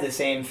 I had the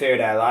same fear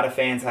that a lot of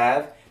fans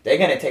have. They're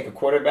gonna take a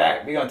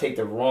quarterback. We're gonna take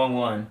the wrong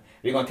one.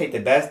 We're going to take the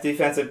best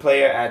defensive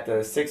player at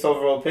the 6th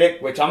overall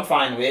pick, which I'm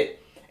fine with.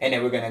 And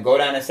then we're going to go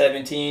down to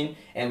 17,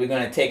 and we're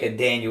going to take a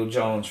Daniel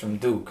Jones from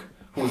Duke,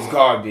 who's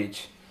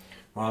garbage.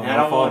 My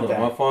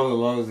father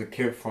loves the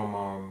kid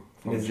from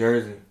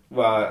Jersey.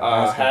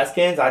 Well,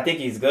 Haskins, I think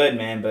he's good,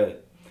 man.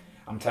 But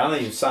I'm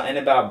telling you, something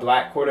about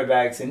black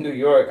quarterbacks in New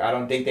York, I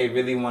don't think they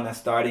really want a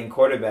starting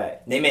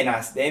quarterback. They may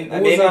not.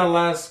 Who was our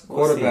last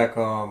quarterback?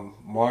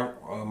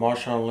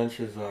 Marshawn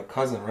Lynch's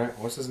cousin, right?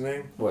 What's his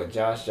name? What,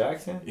 Josh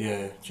Jackson?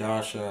 Yeah,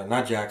 Josh,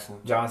 not Jackson.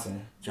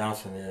 Johnson,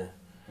 yeah.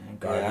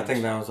 Yeah, I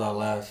think that was our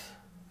last.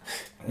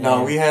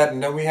 No, we had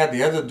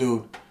the other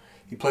dude.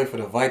 He played for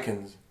the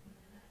Vikings.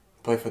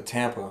 He played for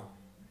Tampa.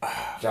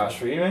 Josh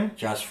Freeman?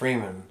 Josh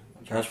Freeman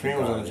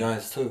was on the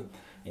Giants too.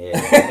 Yeah,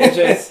 it's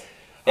just.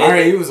 I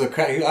heard he was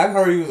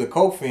a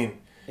coke fiend.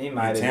 He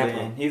might have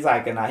been. He's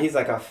like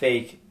a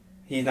fake.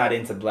 He's not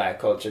into black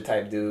culture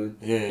type dude.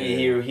 Yeah.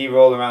 He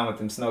roll around with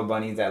them snow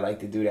bunnies that like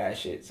to do that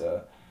shit.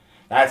 So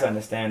that's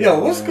understandable. Yo,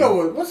 what's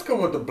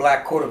good with the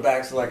black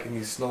quarterbacks like in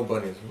these snow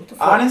bunnies? What the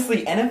fuck?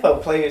 Honestly,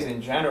 NFL players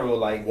in general,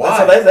 like,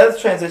 why? Let's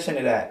transition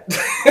to that.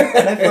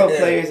 NFL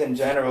players in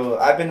general,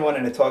 I've been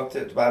wanting to talk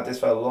about this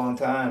for a long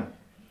time.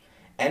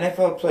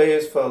 NFL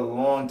players for a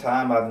long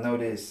time, I've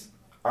noticed,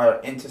 are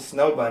into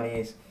snow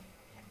bunnies.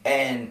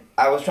 And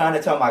I was trying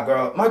to tell my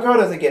girl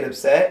doesn't get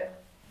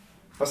upset,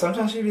 but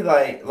sometimes she'd be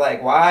like,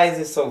 why is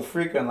it so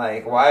frequent?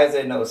 Like, why is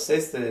there no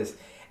sisters?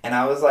 And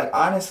I was like,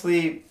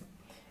 honestly,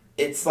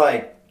 it's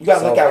like you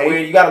gotta look at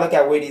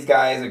where these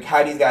guys, or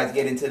how these guys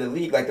get into the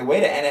league. Like, the way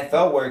the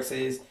NFL works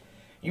is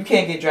you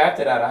can't get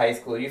drafted out of high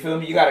school. You feel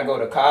me? You gotta go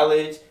to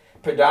college.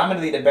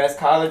 Predominantly, the best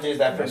colleges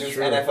that produce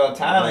NFL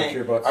talent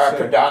are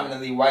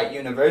predominantly white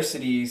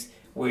universities,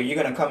 where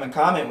you're gonna come in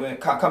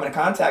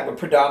contact with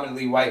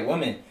predominantly white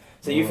women.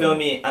 So you feel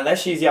me?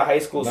 Unless she's your high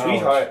school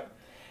sweetheart,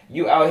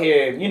 you out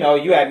here. You know,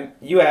 you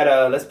at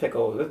let's pick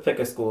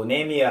a school.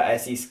 Name me a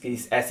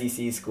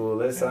SEC school.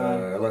 Let's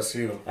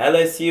LSU.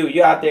 LSU.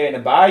 You out there in the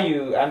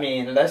bayou. I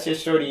mean, unless your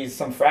shorty's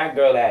some frat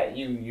girl that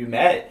you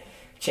met,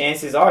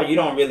 chances are you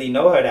don't really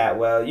know her that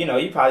well. You know,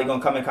 you probably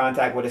gonna come in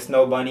contact with a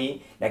snow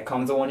bunny that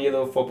comes to one of your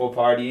little football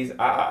parties.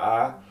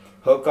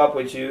 Hook up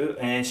with you,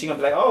 and she gonna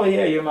be like, "Oh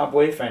yeah, you're my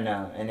boyfriend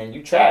now," and then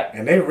you trap.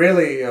 And they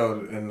really,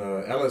 in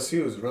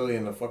LSU is really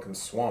in the fucking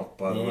swamp,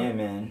 by the way. Yeah,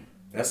 man.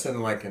 That's in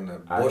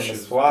the bushes, in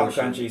the swamp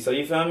country. So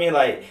you feel me?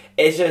 Like,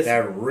 it's just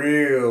that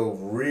real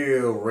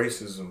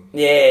racism.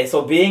 Yeah.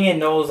 So being in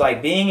those,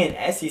 like being in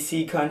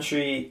SEC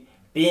country,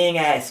 being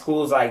at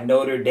schools like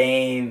Notre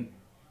Dame,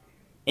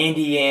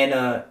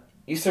 Indiana.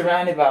 You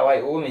surrounded by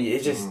white women.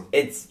 It's just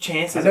it's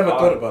chances. I never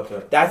thought about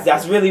that.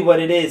 That's really what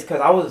it is. Cause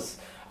I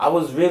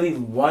was really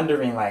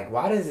wondering like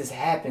why does this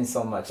happen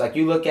so much? Like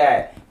you look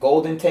at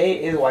Golden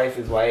Tate, his wife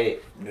is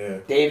white. Yeah.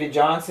 David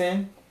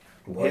Johnson,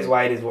 his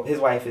wife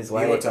is white.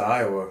 He went to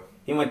Iowa.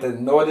 He went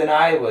to northern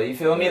Iowa. You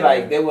feel me? Yeah.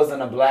 Like there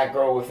wasn't a black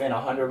girl within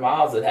 100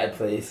 miles of that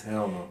place.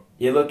 Hell no.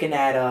 You're looking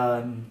at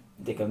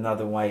think of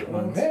another white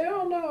one.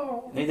 Hell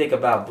no. When you think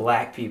about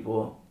black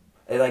people,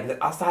 like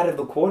outside of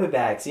the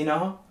quarterbacks, you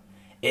know,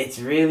 it's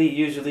really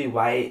usually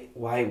white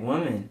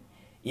women.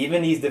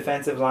 Even these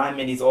defensive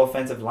linemen, these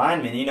offensive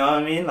linemen, you know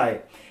what I mean?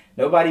 Like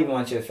nobody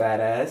wants your fat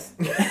ass.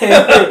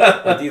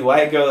 But these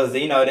white girls,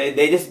 you know,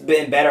 they just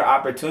been better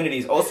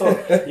opportunities. Also,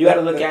 you got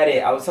to look at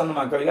it. I was telling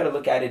my girl, you got to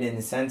look at it in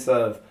the sense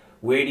of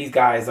where these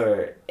guys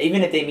are.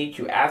 Even if they meet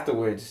you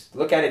afterwards,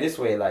 look at it this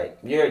way: like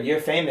you're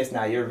famous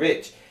now, you're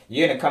rich.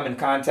 You're gonna come in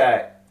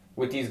contact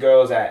with these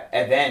girls at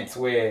events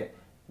where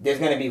there's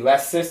gonna be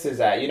less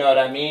sisters at. You know what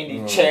I mean?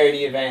 These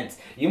charity events.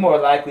 You're more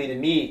likely to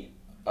meet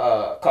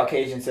a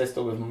Caucasian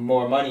sister with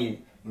more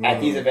money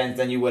at these events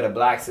than you would a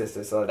black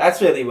sister. So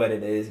that's really what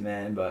it is,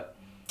 man. But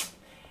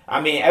I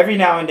mean, every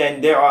now and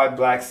then there are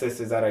black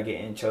sisters that are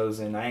getting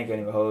chosen. I ain't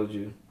gonna even hold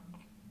you.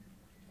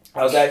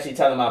 I was actually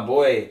telling my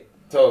boy.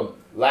 So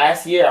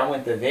last year I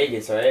went to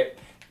Vegas, right?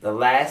 The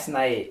last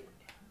night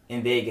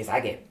in Vegas, I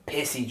get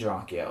pissy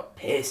drunk, yo.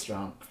 Piss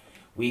drunk.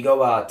 We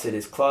go out to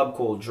this club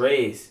called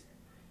Dre's.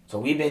 So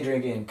we've been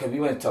drinking, because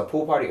we went to a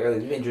pool party earlier.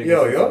 We've been drinking.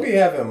 Yo, you'll be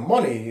having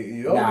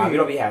money. Nah, we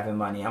don't be having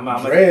money.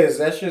 Dre's,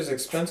 that shit's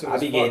expensive I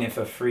be getting it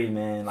for free,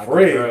 man. Like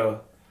free? A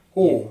girl.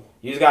 Who?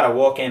 You just gotta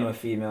walk in with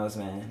females,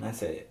 man.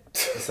 That's it.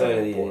 That's what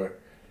it is.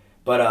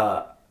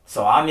 But,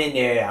 so I'm in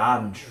there,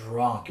 I'm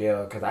drunk,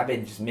 yo, because I've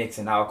been just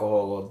mixing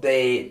alcohol all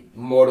day.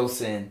 Mortal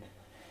sin.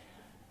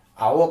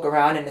 I walk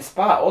around in the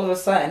spot. All of a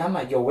sudden, I'm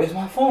like, yo, where's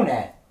my phone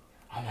at?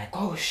 I'm like,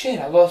 oh, shit,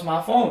 I lost my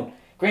phone.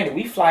 Granted,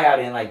 we fly out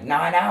in like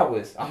 9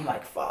 hours. I'm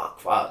like,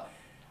 fuck.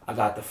 I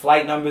got the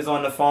flight numbers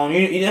on the phone.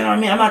 You know what I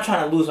mean? I'm not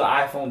trying to lose an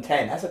iPhone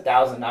 10. That's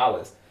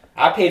 $1,000.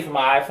 I paid for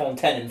my iPhone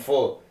 10 in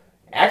full.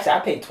 Actually, I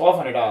paid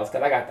 $1,200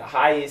 because I got the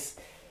highest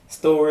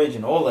storage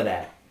and all of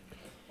that.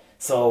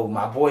 So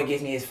my boy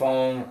gives me his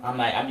phone.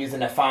 I'm using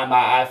the Find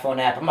My iPhone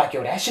app. I'm like,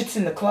 yo, that shit's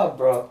in the club,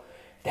 bro.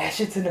 That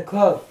shit's in the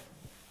club.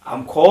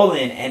 I'm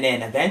calling, and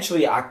then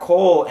eventually I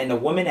call, and the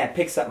woman that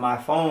picks up my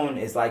phone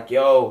is like,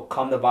 yo,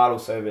 come to bottle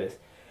service.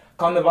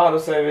 Come to bottle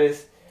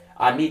service.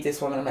 I meet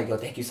this woman. I'm like, yo,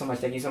 thank you so much.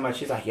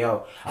 She's like,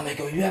 yo. I'm like,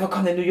 yo, you ever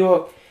come to New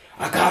York?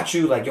 I got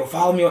you. Like, yo,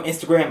 follow me on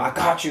Instagram. I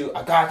got you.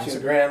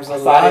 Instagram's a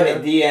lot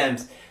in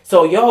DMs.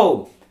 So,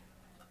 yo,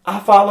 I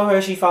follow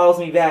her. She follows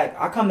me back.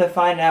 I come to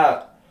find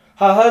out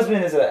her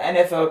husband is an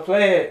NFL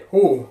player.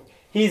 Who?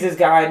 He's this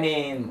guy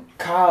named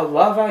Kyle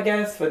Love, I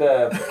guess, for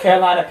the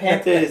Carolina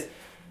Panthers.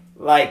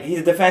 Like, he's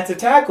a defensive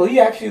tackle. He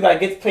actually, like,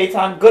 gets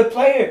playtime. Good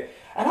player.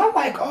 And I'm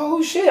like,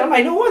 oh, shit. I'm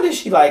like, no wonder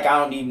she like, I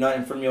don't need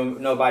nothing from you,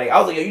 nobody. I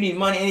was like, yo, you need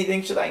money,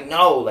 anything? She's like,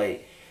 no.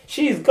 Like,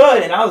 she's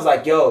good. And I was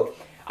like, yo,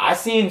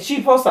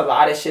 she posts a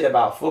lot of shit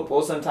about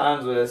football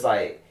sometimes where it's,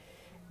 like,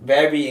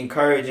 very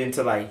encouraging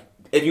to, like,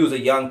 if you was a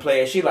young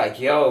player. She like,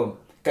 yo,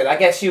 because I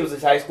guess she was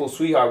his high school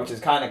sweetheart, which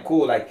is kind of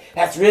cool. Like,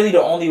 that's really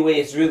the only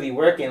way it's really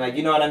working. Like,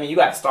 you know what I mean? You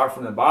got to start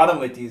from the bottom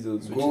with these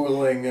dudes.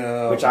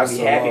 Googling, which I'd be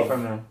happy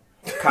from them.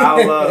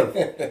 Kyle Love.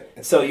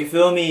 So, you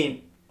feel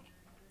me?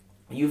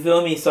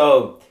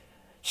 So,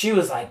 she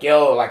was like,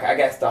 yo, like, I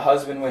guess the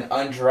husband went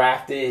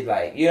undrafted.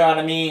 Like, you know what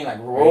I mean? Like,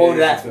 rolled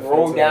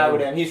down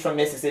with him. He's from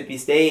Mississippi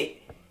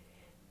State.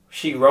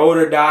 She rode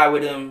or die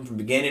with him from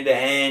beginning to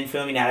end.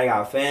 Feel me? Now they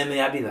got family.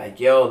 I'd be like,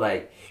 yo,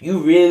 like, you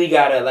really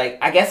gotta, like,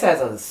 I guess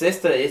as a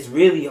sister, it's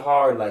really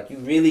hard. Like, you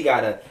really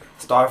gotta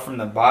start from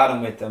the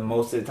bottom with them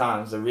most of the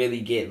times to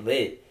really get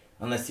lit.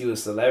 Unless you a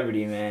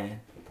celebrity,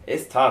 man.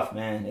 It's tough,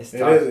 man. It's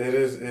tough. It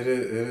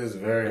is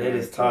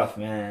very tough,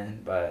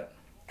 man. But,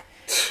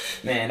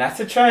 man,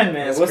 that's a trend,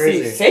 man. That's we'll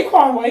crazy. see.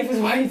 Saquon's wife is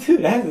white, too.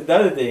 That's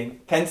another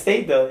thing. Penn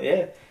State, though,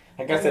 yeah.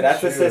 Like I said,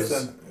 that's the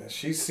system.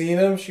 She seen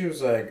him. She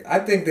was like, I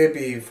think they'd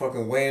be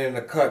fucking weighing in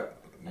the cut.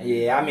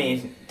 Yeah, I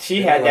mean,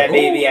 she had that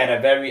baby at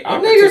a very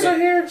niggas are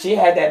here. She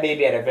had that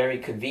baby at a very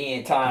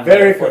convenient time for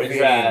the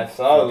draft.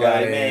 So I was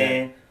like,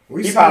 man,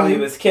 he probably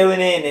was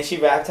killing it, and then she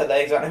wrapped her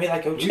legs around. I mean,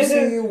 like, yo, we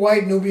see you,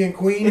 white Nubian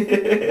queen.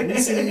 We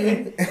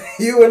see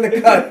you in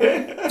the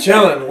cut,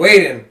 chilling,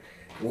 waiting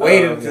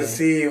to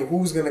see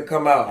who's gonna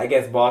come out. I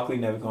guess Barkley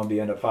never gonna be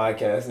on the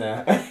podcast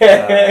now.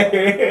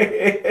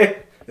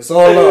 It's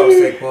all love,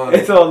 Saquon.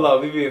 It's all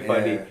love. We being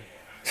funny. Yeah.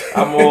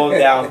 I'm all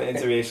down for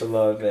interracial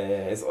love,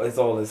 man. It's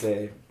all the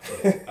same.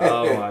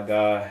 Oh my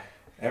god.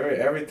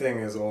 Everything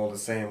is all the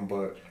same,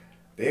 but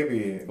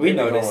we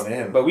notice.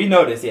 But we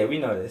notice, yeah, we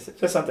notice. It's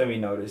just something we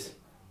notice.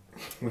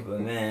 But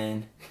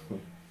man,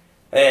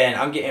 and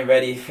I'm getting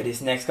ready for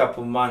this next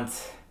couple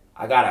months.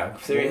 I got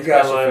a serious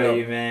question for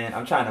you, man.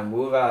 I'm trying to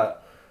move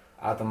out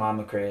the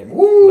mama crib.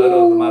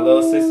 My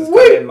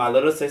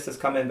little sister's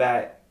coming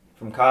back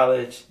from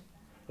college.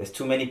 There's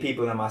too many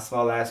people in my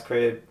small ass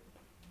crib.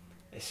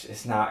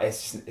 It's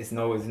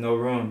no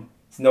room.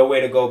 It's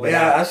nowhere to go but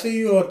yeah, out. I see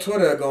you on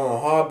Twitter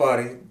going hard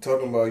body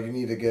talking about you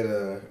need to get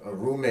a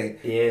roommate.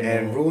 Yeah,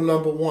 and man. rule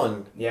number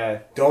 1,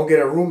 Yeah. don't get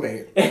a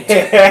roommate.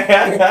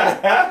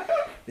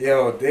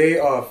 Yo, they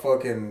are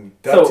fucking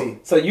dirty.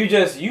 So you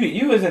just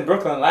you was in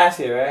Brooklyn last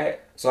year, right?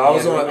 So I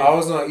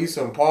was on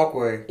Eastern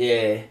Parkway.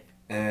 Yeah.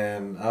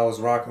 And I was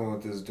rocking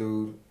with this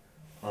dude.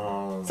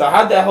 So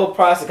how'd that whole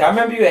process? I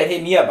remember you had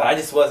hit me up, but I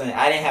just wasn't.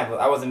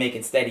 I wasn't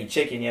making steady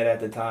chicken yet at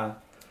the time.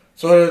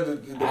 So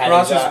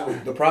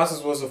the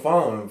process was the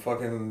following.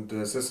 Fucking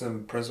the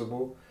assistant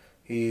principal,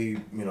 he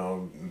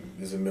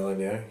is a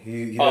millionaire.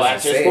 He doesn't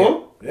at your say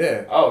school? It.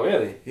 Yeah. Oh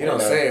really? He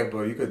don't say it,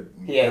 but you could.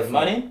 He has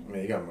money.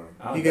 Yeah, he got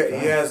money.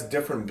 He has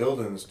different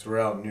buildings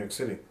throughout New York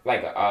City.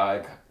 Like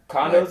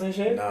condos and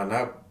shit. Nah,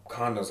 not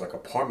condos, like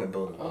apartment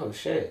buildings. Oh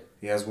shit.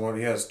 He has one.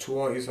 He has 2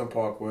 on Eastern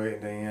Parkway,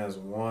 and then he has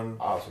one.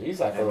 Oh, so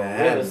he's like a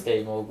real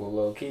estate mogul,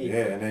 low key.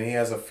 Yeah, and then he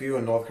has a few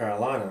in North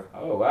Carolina.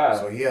 Oh wow.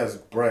 So he has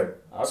bread.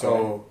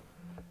 Okay.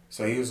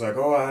 So he was like,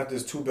 "Oh, I have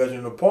this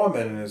 2-bedroom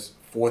apartment, and it's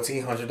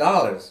 $1,400."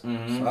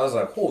 Mm-hmm. So I was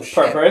like, "Oh shit!"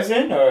 Per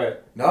person or?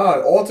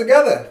 Nah, all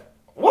together.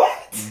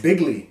 What?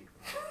 Bigly.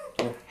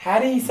 How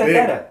did he set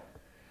that up?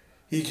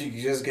 He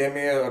just gave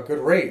me a good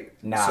rate.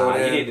 Nah, so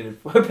then, you need to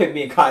put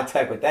me in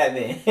contact with that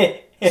man.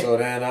 So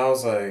then I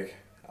was like,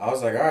 all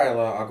right,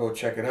 well, I'll go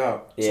check it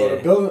out. Yeah.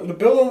 So the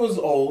building was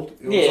old.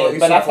 It was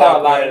but that's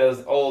how a lot of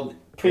those old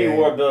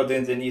pre-war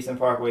buildings in Eastern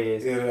Parkway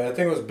is. Yeah, I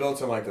think it was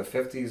built in like the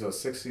 50s or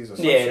 60s or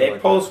something. Yeah, they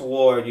like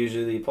post-war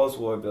usually,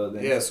 post-war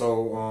buildings. Yeah,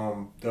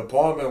 so the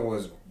apartment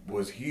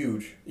was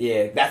huge.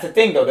 Yeah, that's the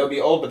thing though. They'll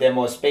be old, but they're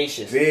more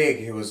spacious.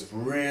 Big. It was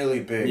really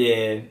big.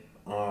 Yeah.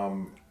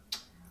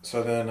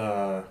 So then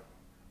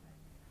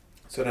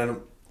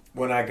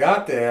when I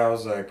got there, I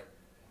was like,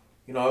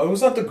 it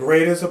was not the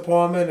greatest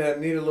apartment. It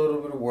needed a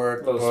little bit of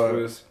work. Little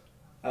spruce.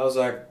 I was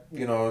like,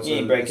 it's you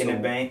ain't breaking the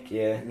bank,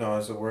 yeah.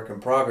 It's a work in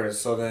progress.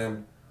 So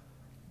then,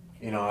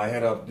 I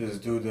hit up this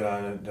dude that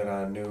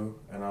I knew,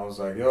 and I was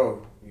like,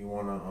 yo, you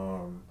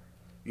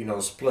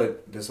wanna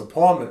split this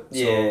apartment?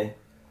 Yeah.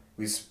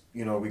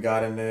 So we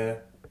got in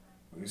there,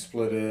 we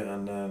split it,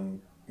 and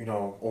then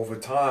over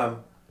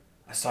time,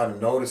 I started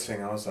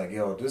noticing. I was like,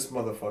 yo, this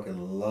motherfucker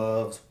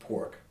loves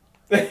pork.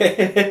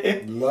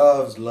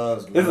 loves.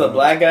 This is a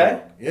black guy?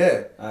 Pork.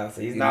 Yeah.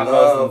 So he's not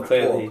Muslim,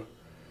 clearly. Pork.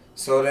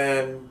 So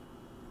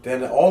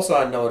then also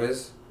I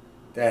noticed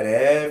that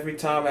every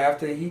time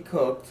after he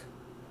cooked,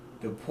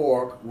 the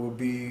pork would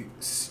be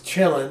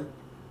chilling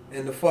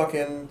in the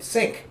fucking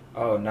sink.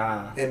 Oh,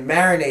 nah. And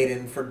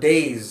marinating for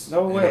days.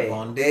 No way.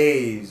 Upon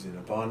days and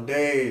upon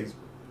days.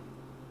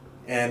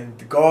 And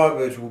the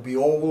garbage will be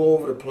all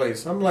over the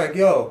place. I'm like,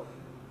 yo,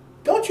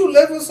 don't you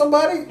live with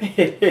somebody?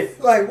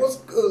 Like, what's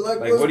what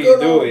are you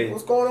doing?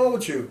 What's going on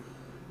with you?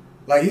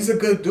 Like, he's a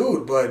good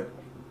dude, but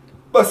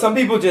some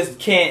people just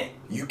can't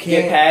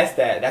get past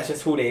that. That's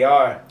just who they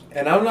are.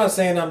 And I'm not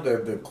saying I'm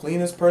the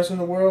cleanest person in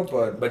the world,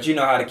 but you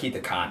know how to keep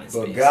the comments.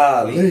 But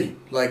golly,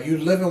 like you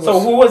living with.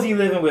 So who was he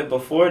living with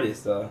before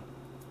this though?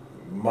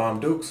 Mom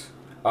Dukes.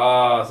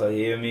 Oh, so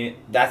you hear me?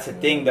 That's the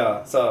thing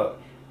though. So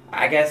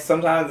I guess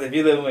sometimes if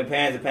you're living with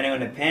parents, depending on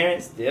the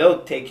parents,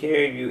 they'll take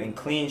care of you and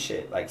clean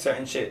shit. Like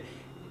certain shit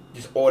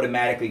just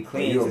automatically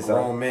cleans. You're a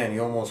grown man.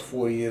 You're almost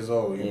 40 years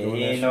old. You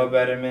ain't no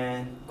better,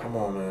 man. Come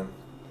on, man.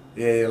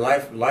 Yeah,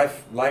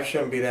 life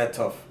shouldn't be that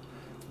tough.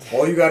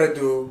 All you gotta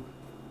do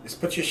is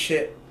put your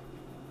shit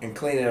and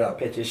clean it up.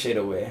 Put your shit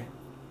away.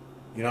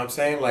 You know what I'm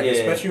saying? Like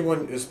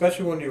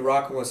especially when you're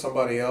rocking with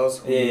somebody else.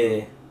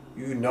 Who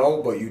you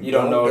know, but you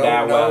don't know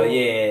that well.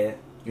 Yeah.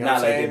 You know not what I'm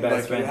like saying? your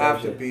best friend. You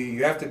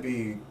have to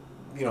be,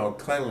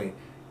 cleanly.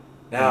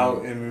 Now,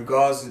 in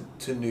regards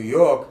to New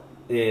York,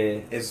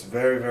 it's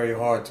very, very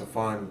hard to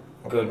find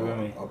a good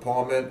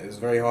apartment. It's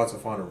very hard to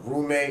find a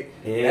roommate.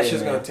 Yeah, that's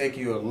just gonna take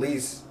you at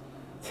least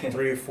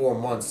 3 or 4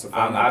 months to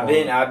find. I've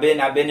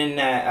been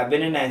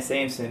in that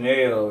same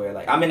scenario where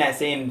like I'm in that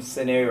same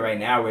scenario right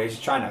now where it's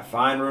just trying to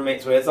find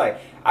roommates where it's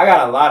like I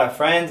got a lot of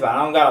friends but I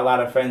don't got a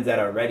lot of friends that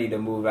are ready to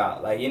move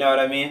out. Like you know what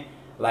I mean?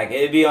 Like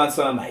it'd be on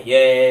some like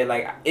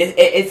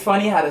it's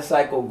funny how the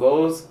cycle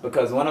goes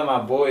because one of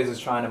my boys was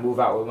trying to move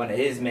out with one of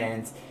his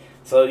mans.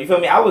 So you feel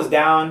me? I was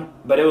down,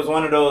 but it was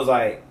one of those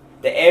like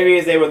the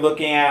areas they were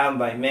looking at, I'm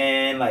like,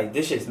 man, like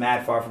this shit's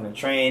mad far from the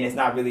train. It's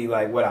not really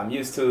like what I'm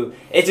used to.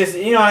 It's just,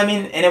 you know what I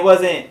mean? And it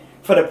wasn't,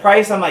 for the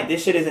price, I'm like,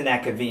 this shit isn't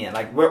that convenient.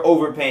 Like we're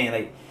overpaying.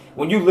 Like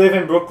when you live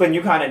in Brooklyn,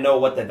 you kind of know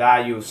what the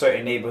value of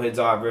certain neighborhoods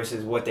are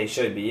versus what they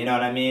should be. You know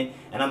what I mean?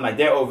 And I'm like,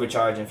 they're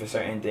overcharging for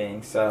certain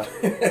things. So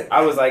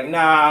I was like,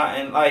 nah.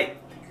 And like,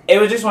 it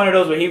was just one of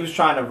those where he was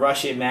trying to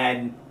rush it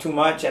mad too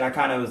much. And I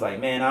kind of was like,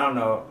 man, I don't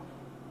know.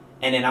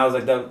 And then I was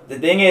like, the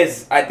thing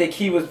is, I think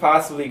he was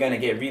possibly going to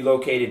get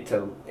relocated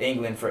to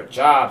England for a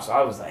job. So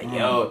I was like,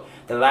 yo,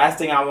 the last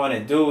thing I want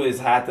to do is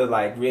have to,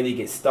 like, really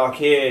get stuck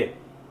here.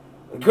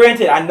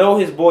 Granted, I know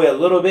his boy a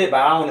little bit, but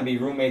I don't want to be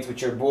roommates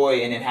with your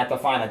boy and then have to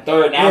find a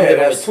third. Now I'm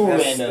living with two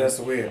randoms. That's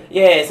weird.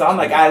 Yeah, so I'm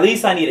like, at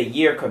least I need a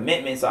year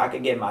commitment so I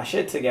could get my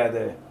shit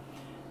together.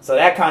 So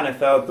that kind of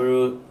fell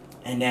through.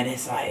 And then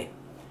it's like,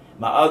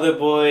 My other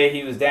boy,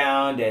 he was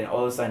down. Then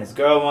all of a sudden, his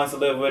girl wants to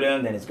live with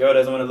him. Then his girl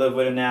doesn't want to live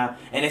with him now.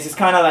 And it's just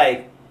kind of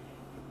like,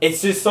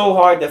 it's just so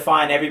hard to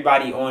find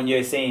everybody on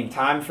your same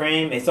time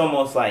frame. It's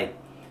almost like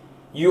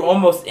you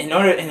almost in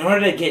order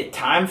to get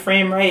time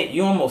frame right,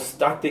 you almost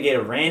stuck to get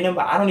a random.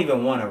 But I don't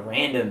even want a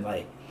random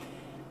like.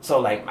 So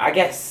like I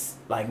guess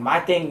like my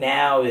thing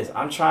now is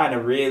I'm trying to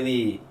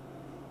really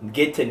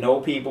get to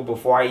know people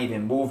before I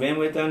even move in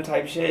with them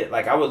type shit.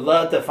 Like I would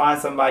love to find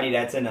somebody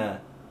that's in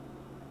a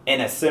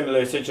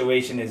similar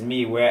situation as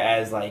me,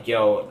 whereas like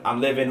yo,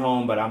 I'm living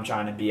home but I'm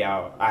trying to be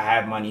out. I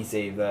have money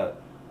saved up.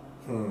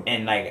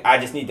 And like I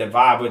just need to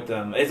vibe with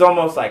them. It's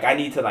almost like I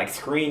need to like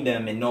screen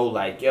them and know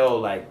like yo,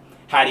 like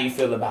how do you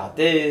feel about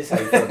this? How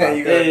do you feel about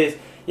this?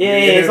 Yeah,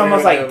 it's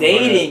almost like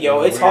dating,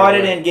 yo. It's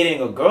harder than getting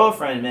a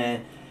girlfriend,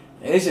 man.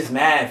 It's just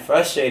mad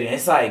frustrating.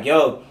 It's like,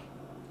 yo,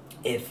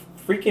 if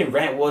freaking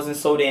rent wasn't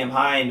so damn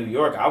high in New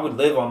York, I would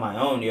live on my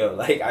own, yo.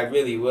 Like I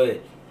really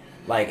would.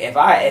 Like if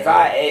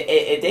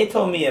they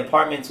told me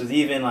apartments was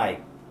even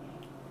like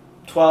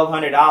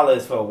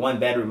 $1,200 for a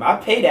 1-bedroom,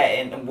 I'd pay that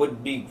and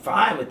would be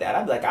fine with that.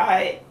 I'd be like, all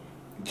right.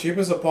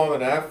 Cheapest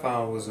apartment I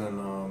found was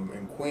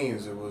in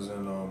Queens. It was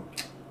in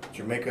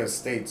Jamaica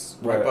Estates,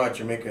 right by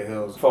Jamaica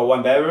Hills. For a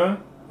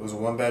 1-bedroom? It was a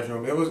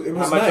 1-bedroom. It was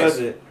How much nice. was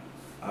it?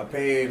 I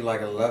paid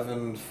like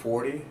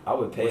 $11.40. I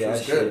would pay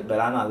that shit, good. but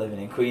I'm not living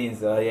in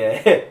Queens though.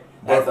 Yeah,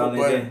 that's the only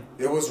thing.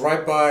 It was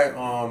right by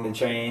the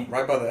train,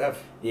 right by the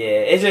F. Yeah,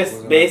 it's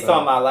just based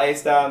on my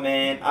lifestyle,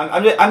 man.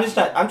 I'm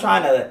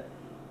trying to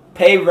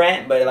pay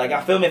rent, but like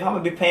I feel me, if I'm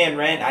gonna be paying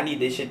rent, I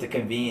need this shit to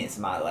convenience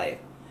my life.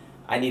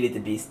 I need it to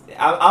be.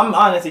 I'm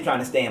honestly trying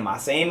to stay in my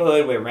same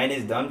hood where rent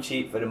is dumb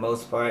cheap for the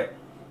most part.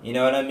 You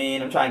know what I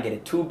mean? I'm trying to get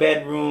a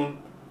 2-bedroom,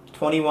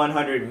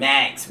 $2,100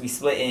 max. We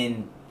split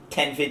in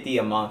 $1,050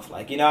 a month.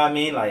 Like you know what I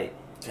mean? Like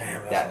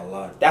damn, that's a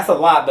lot. That's a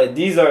lot, but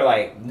these are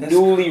like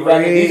newly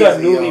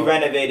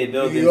renovated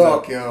buildings. New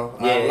York, yo.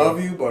 Yeah. I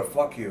love you, but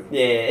fuck you. Yeah,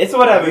 it's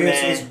whatever,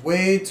 man. It's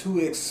way too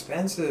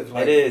expensive.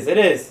 Like, it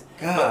is.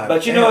 God,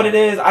 but you know what it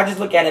is? I just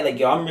look at it like,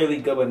 yo, I'm really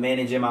good with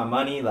managing my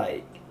money,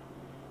 like,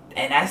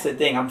 and that's the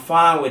thing. I'm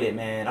fine with it,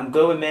 man. I'm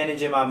good with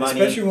managing my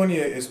money.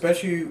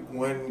 Especially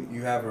when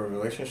you have a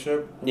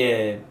relationship.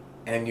 Yeah.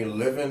 And you're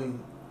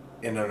living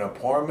in an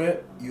apartment,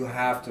 you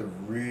have to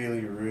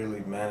really,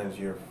 really manage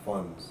your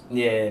funds.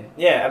 Yeah,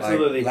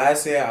 absolutely. Like,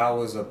 last year, I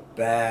was a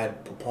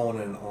bad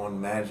proponent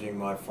on managing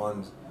my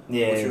funds.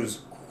 Yeah. Which was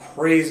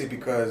crazy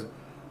because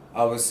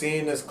I was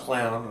seeing this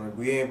clown.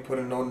 We ain't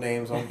putting no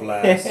names on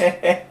blast.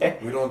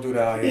 We don't do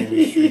that out here in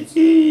the streets.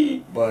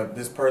 But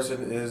this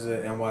person is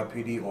an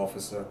NYPD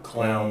officer.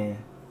 Clown.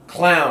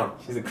 Clown.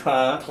 She's a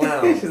clown.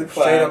 Clown. She's a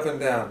clown. Straight up and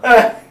down.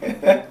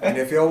 And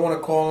if y'all want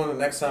to call in the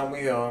next time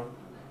we on,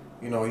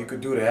 you know, you could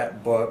do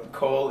that, but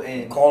call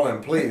in,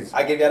 please.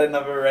 I give you a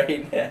number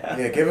right now.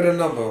 Yeah, give it a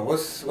number.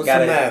 What's the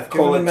math?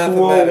 Call it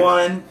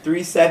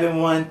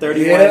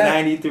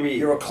 201-371-3193.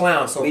 You're a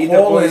clown, so leave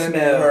call the in,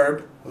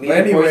 Herb.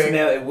 Leave the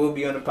voicemail. It will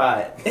be on the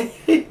pod.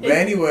 But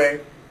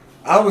anyway,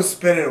 I was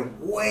spending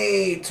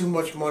way too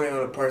much money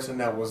on a person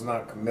that was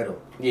not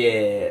committal.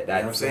 Yeah,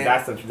 that's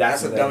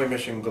a dummy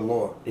mission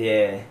galore.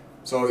 Yeah.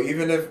 So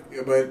even if,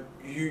 but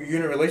you're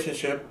in a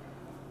relationship.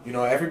 You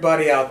know,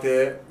 everybody out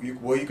there,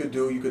 what you could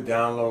do, you could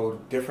download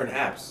different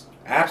apps.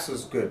 Apps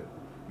is good.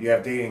 You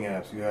have dating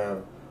apps. You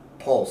have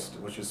Pulsed,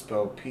 which is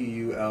spelled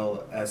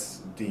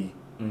Pulsd,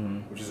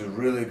 which is a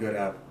really good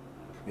app.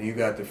 Then you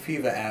got the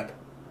Fever app,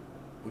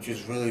 which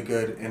is really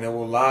good, and it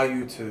will allow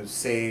you to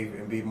save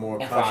and be more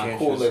conscientious. Find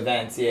cool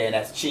events, yeah,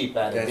 that's cheap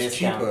at a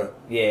discount. Cheaper.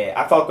 Yeah,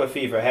 I fuck with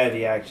Fever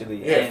heavy,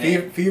 actually. Yeah,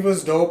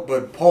 Fever's dope,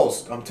 but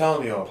Pulsed, I'm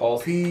telling y'all.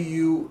 Pulsed.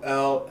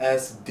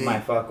 Pulsd.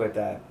 Might fuck with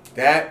that.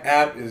 That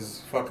app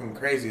is fucking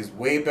crazy. It's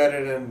way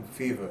better than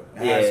Fever.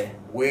 It has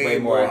way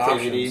more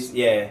activities. Options.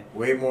 Yeah.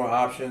 Way more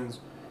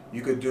options.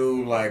 You could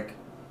do like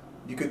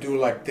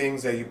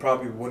things that you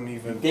probably wouldn't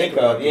even think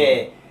of.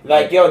 Yeah.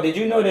 Like, yo, did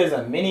you know there's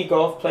a mini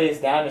golf place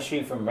down the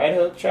street from Red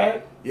Hook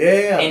track?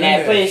 Yeah. And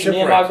that place, me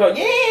and my girl,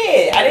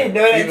 I didn't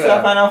know that until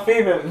I found out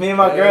Fever. Me and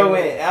my girl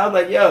went. And I was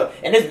like, yo,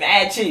 and it's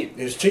mad cheap.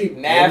 It's cheap.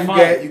 Mad fun.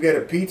 You get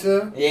a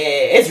pizza. Yeah,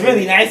 it's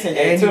really nice in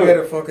there, too. And you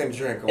get a fucking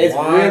drink. It's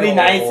really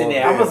nice in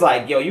there. I was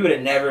like, yo, you would have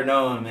never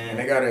known, man. And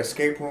they got an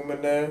escape room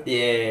in there.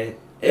 Yeah.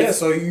 Yeah,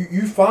 so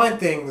you find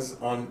things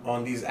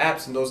on these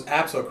apps, and those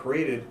apps are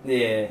created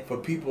for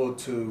people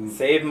to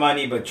save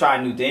money but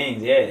try new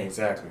things. Yeah,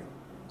 exactly.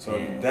 So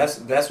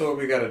that's what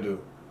we gotta do.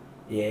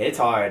 Yeah, it's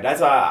hard.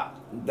 That's why.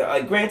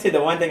 Granted,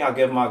 the one thing I'll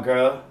give my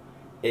girl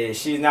is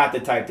she's not the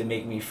type to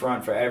make me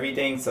front for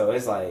everything. So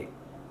it's like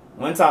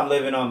once I'm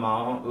living on my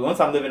own, once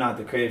I'm living out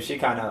the crib, she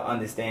kind of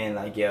understand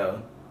like,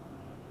 yo,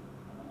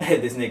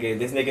 this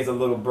nigga's a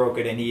little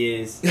broker than he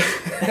is. we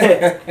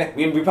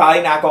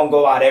probably not gonna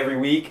go out every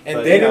week.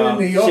 And dating in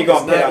New York, she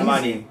gonna pay her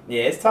money.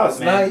 Yeah, it's tough,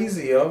 man. It's not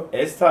easy, yo.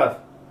 It's tough.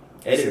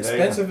 It's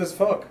expensive as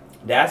fuck.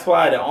 That's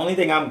why the only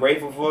thing I'm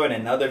grateful for, and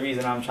another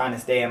reason I'm trying to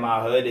stay in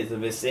my hood, is the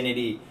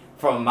vicinity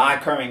from my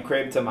current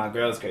crib to my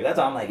girl's crib. That's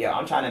why I'm like, yo,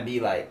 I'm trying to be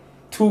like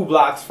 2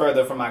 blocks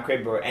further from my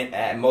crib, or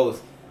at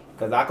most.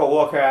 Because I could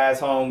walk her ass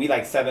home. We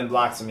like 7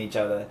 blocks from each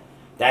other.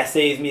 That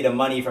saves me the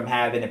money from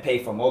having to pay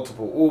for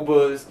multiple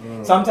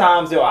Ubers.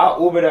 Sometimes,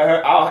 I'll Uber to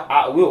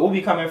her. We'll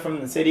be coming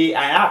from the city,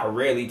 and I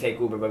rarely take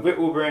Uber. But if we're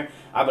Ubering,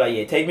 I'll be like,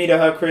 yeah, take me to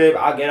her crib.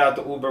 I'll get out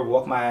the Uber,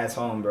 walk my ass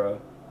home,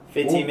 bro.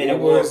 15-minute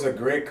walk. Uber is a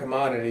great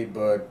commodity,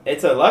 but...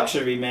 It's a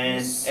luxury, man.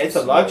 It's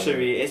a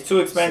luxury. It's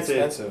too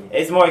expensive.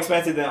 It's more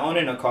expensive than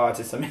owning a car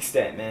to some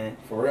extent, man.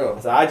 For real.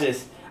 So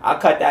I'll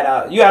cut that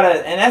out. You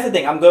gotta, and that's the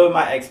thing. I'm good with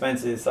my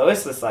expenses. So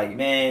it's just like,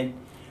 man...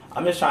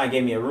 I'm just trying to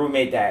get me a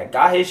roommate that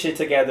got his shit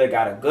together,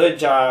 got a good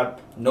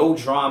job, no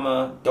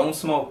drama, don't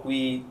smoke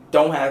weed,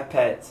 don't have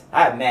pets.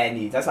 I have mad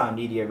needs. That's how I'm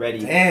needy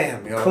already.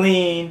 Damn, yo.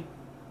 Clean.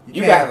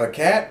 You can't have a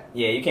cat?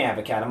 Yeah, you can't have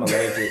a cat. I'm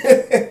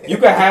allergic. You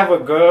can have a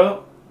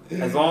girl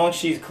as long as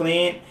she's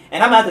clean.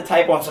 And I'm not the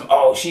type on some,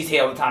 she's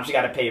here all the time, she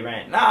got to pay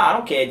rent. Nah, I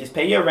don't care. Just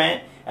pay your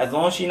rent. As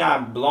long as she's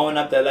not blowing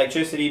up the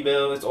electricity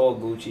bill, it's all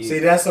Gucci. See,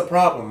 that's the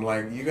problem.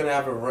 Like, you're going to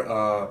have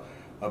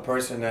a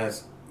person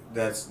that's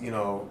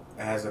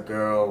has a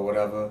girl or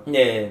whatever.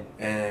 Yeah.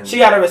 And she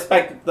gotta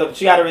respect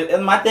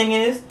and my thing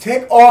is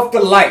take off the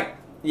light.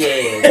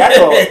 Yeah, that's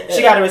all.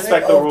 She gotta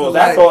respect the rules.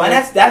 That's all. And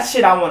that's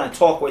shit I wanna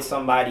talk with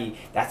somebody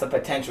that's a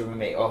potential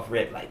roommate off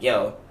rip. Like,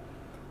 yo,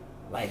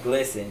 like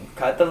listen,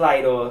 cut the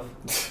light off.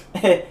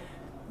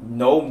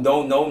 No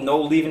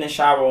leaving the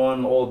shower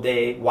on all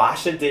day.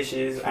 Wash the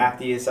dishes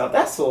after yourself.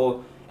 That's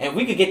all. And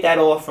we could get that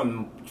all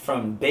from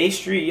Bay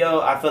Street,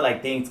 yo. I feel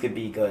like things could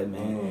be good,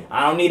 man.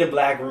 I don't need a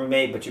black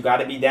roommate, but you got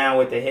to be down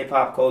with the hip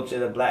hop culture,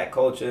 the black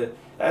culture.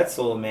 That's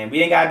all, man.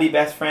 We ain't got to be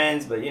best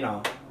friends, but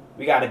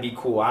we got to be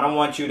cool. I don't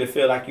want you to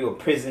feel like you're a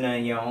prisoner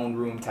in your own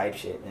room type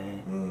shit,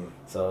 man.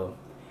 So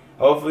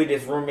hopefully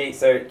this roommate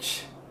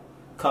search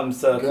comes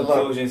to a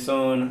conclusion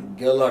soon.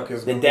 Good luck.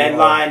 The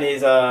deadline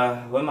is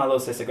when my little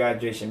sister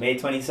graduation, May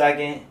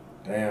 22nd.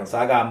 Damn. So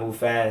I got to move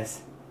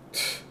fast.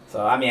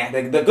 So, I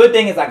mean, the good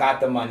thing is I got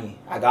the money.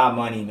 I got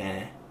money,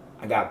 man.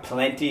 I got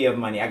plenty of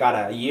money. I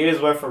got a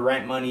year's worth of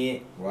rent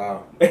money.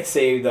 Wow.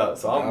 Saved up.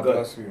 So, I'm good.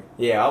 Bless you.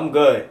 Yeah, I'm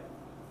good.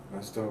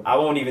 That's dope. I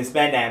won't even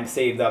spend that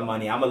saved up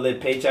money. I'm going to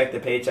live paycheck to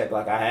paycheck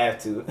like I have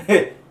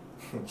to.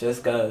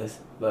 Just because.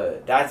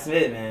 But that's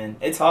it, man.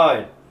 It's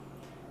hard.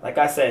 Like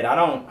I said,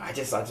 I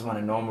just want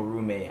a normal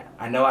roommate.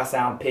 I know I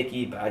sound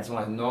picky, but I just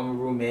want a normal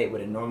roommate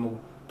with a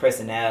normal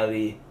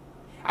personality.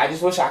 I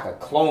just wish I could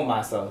clone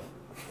myself.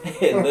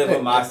 Live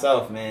with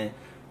myself, man.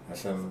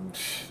 That's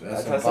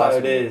how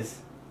it is.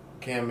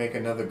 Can't make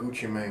another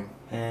Gucci Mane.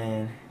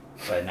 Man,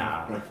 but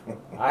nah,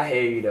 I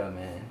hear you though,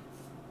 man.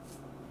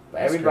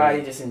 But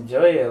everybody just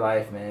enjoy your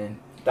life, man.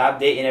 Stop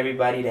dating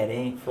everybody that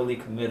ain't fully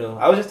committal.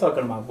 I was just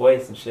talking to my boy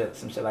some shit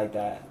like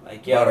that.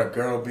 Like, yo, about a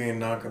girl being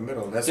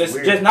non-committal. That's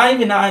weird. Just not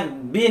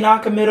even being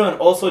non-committal, and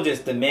also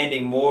just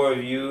demanding more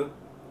of you.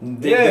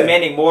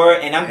 Demanding more,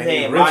 and I'm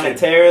saying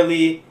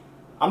monetarily.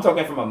 I'm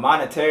talking from a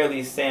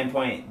monetarily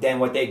standpoint than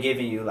what they're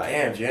giving you. Like,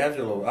 damn,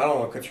 D'Angelo, I don't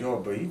want to cut you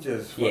off, but he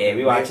just... Yeah,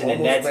 we watching the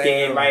Nets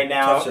game right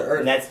now.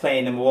 Nets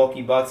playing the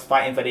Milwaukee Bucks,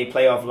 fighting for their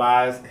playoff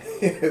lives.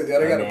 They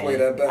got to play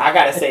that back. I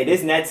got to say,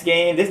 this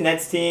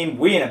Nets team,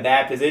 we in a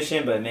bad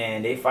position, but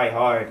man, they fight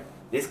hard.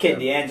 This kid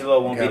D'Angelo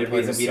won't be the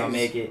reason we don't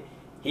make it.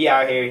 He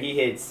out here, he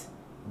hits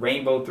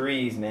rainbow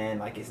threes, man,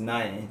 like it's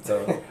nothing.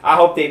 So I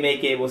hope they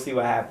make it. We'll see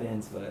what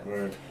happens. But,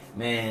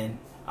 man...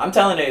 I'm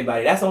telling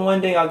everybody, that's the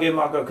one thing I'll give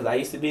my girl, because I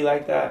used to be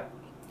like that.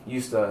 We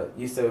used to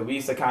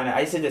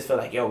just feel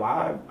like, yo,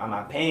 why am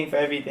I paying for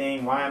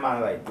everything? Why am I,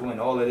 like, doing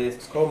all of this?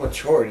 It's called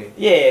maturity.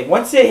 Yeah,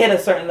 once they hit a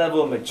certain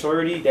level of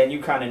maturity, then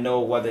you kind of know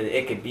whether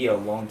it could be a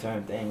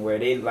long-term thing where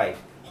they, like,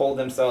 hold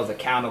themselves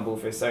accountable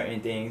for certain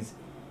things.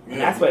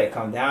 And that's what it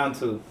comes down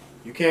to.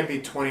 You can't be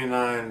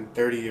 29,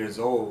 30 years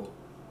old,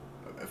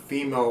 a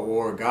female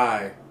or a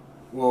guy.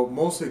 Well,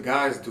 mostly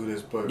guys do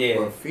this, but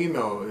for a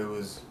female, it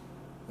was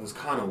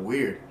kind of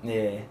weird.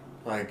 Yeah.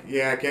 Like,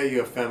 yeah, I get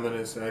you're a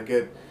feminist. I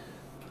get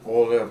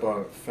all that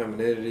about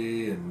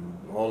femininity and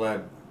all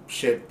that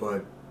shit,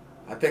 but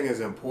I think it's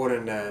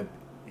important that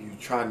you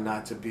try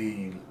not to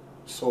be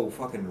so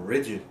fucking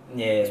rigid.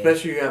 Yeah.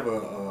 Especially you have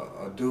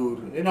a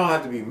dude, it don't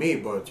have to be me,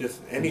 but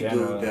just any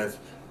dude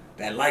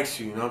that likes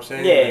you, you know what I'm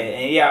saying? Yeah,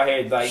 and he out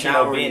here, like,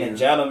 being a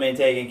gentleman,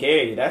 taking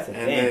care of you. That's the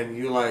thing. And then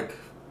you like,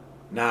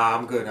 nah,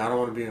 I'm good. I don't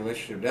want to be in a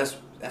relationship.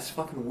 That's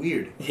fucking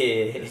weird. Yeah.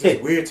 It's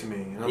just weird to me.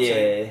 You know what I'm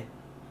saying?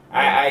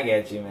 I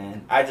get you,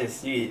 man.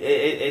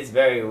 It's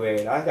very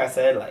weird. Like I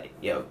said, like,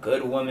 yo,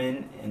 good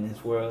women in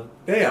this world.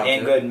 They out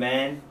and there. Good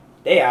men.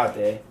 They out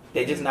there.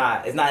 They just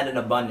not, it's not an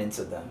abundance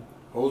of them.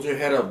 Hold your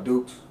head up,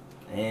 Dukes.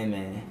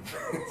 Amen.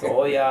 So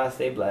all y'all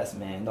stay blessed,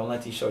 man. Don't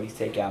let these shorties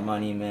take y'all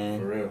money, man.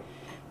 For real.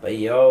 But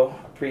yo,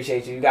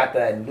 appreciate you. You got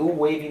the new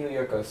Wavy New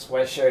Yorker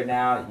sweatshirt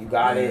now. You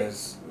got it.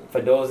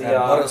 For those of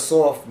y'all, butter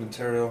soft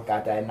material.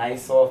 Got that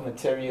nice soft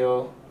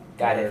material.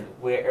 Got it.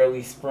 We're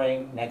early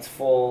spring, next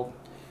fall.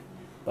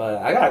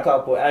 But I got a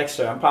couple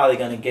extra. I'm probably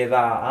gonna give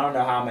out. I don't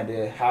know how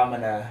I'm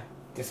gonna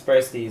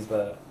disperse these,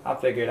 but I'll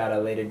figure it out at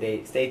a later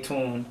date. Stay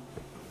tuned.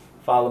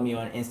 Follow me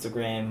on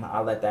Instagram.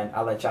 I'll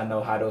let y'all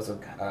know how those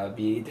will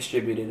be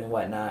distributed and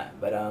whatnot.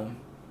 But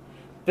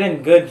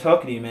Been good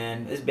talking to you,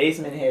 man. This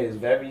basement here is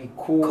very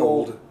cool.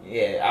 Cold.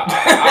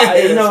 Yeah,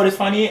 you know what is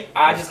funny?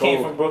 I just came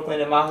cold. from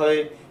Brooklyn in my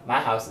hood. My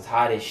house is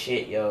hot as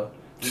shit, yo.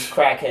 These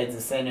crackheads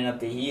are sending up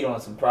the heat on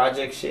some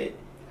project shit.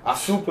 Our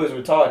super's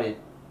retarded.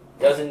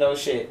 Doesn't know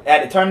shit. I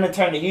had to turn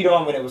the heat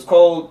on when it was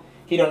cold.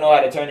 He don't know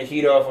how to turn the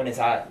heat off when it's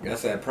hot.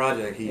 That's that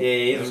project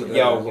heat.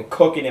 Yeah, we're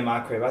cooking in my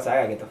crib. I said,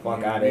 I gotta get the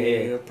fuck out of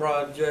here.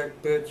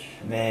 Project, bitch.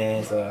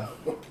 Man, so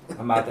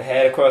I'm about to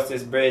head across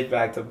this bridge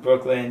back to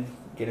Brooklyn,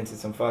 get into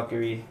some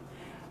fuckery.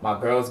 My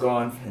girl's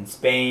going in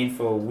Spain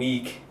for a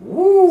week.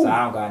 Woo! So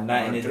I don't got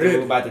nothing to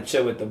do. About to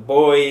chill with the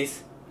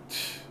boys.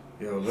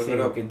 Yo, look See it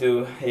what up. we can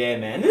do. Yeah,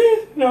 man.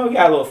 You know, we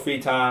got a little free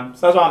time.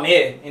 So that's why I'm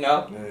here, you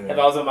know. Yeah. If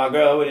I was with my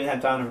girl, we didn't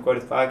have time to record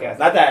this podcast.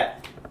 Not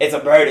that it's a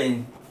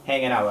burden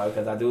hanging out with her,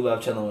 because I do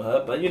love chilling with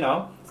her. But, you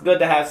know, it's good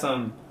to have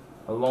some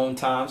alone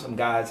time, some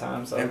guy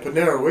time. So. And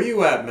Panera, where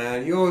you at,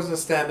 man? You always in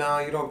Staten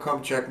Island. You don't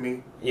come check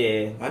me.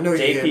 Yeah. I know you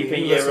hear me. JP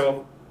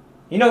Pinheiro.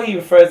 You know he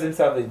refers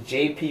himself as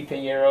JP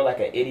Pinheiro like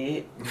an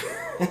idiot?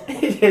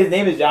 His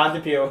name is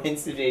Jonathan Pinheiro,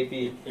 hence the JP.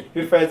 He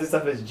refers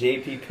himself as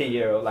JP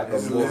Pinheiro like a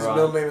moron. His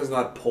middle name is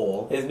not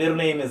Paul. His middle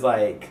name is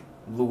like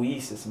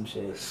Luis or some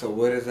shit. So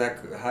what is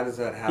that? How does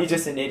that happen? He's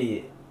just an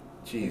idiot.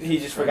 Jesus. He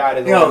just forgot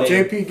his Yo, own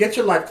name. JP, get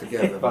your life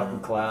together, Fucking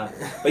man. clown.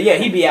 But yeah,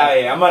 he be out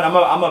here. I'm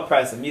gonna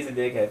press him. He's a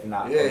dickhead for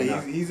not.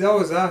 Yeah, he's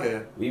always out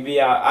here. We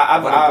be out.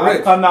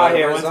 I've come out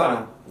here one Arizona.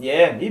 time.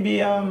 Yeah,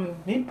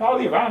 he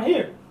probably around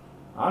here.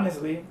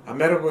 Honestly. I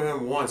met up with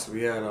him once.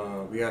 We had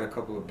a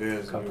couple of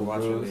beers and we were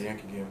watching the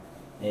Yankee game.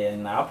 Yeah,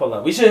 nah, I'll pull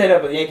up. We should hit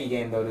up a Yankee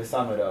game though this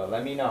summer though.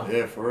 Let me know.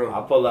 Yeah, for real.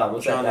 I'll pull up.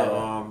 We'll check that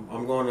out.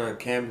 I'm going to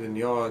Camden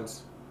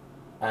Yards.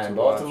 In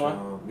Baltimore?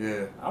 Watch,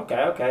 yeah.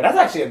 Okay. That's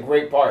actually a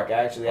great park,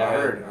 actually. I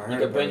heard. You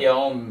could bring that. your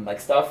own like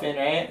stuff in,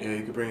 right? Yeah,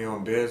 you could bring your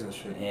own beers and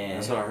shit. Yeah.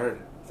 That's what I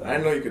heard. So, I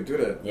didn't know you could do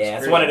that. Yeah,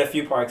 it's one of the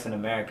few parks in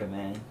America,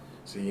 man.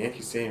 See,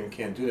 Yankee Stadium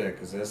can't do that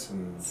because that's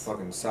in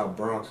fucking South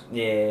Bronx.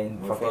 Yeah,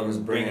 and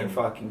fucking bringing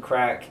fucking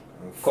crack,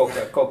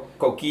 Fucking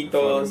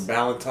coquitos,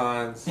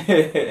 Valentines,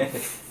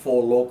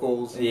 Four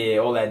Locals. Yeah,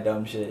 all that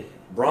dumb shit.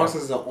 Bronx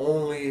is the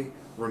only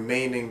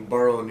remaining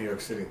borough in New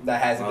York City.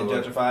 That hasn't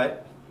been gentrified?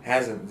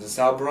 Hasn't. The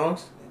South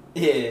Bronx?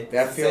 Yeah.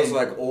 That feels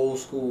like old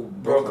school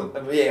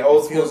Brooklyn. Yeah,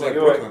 old school feels New like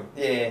York. Brooklyn.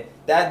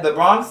 Yeah. The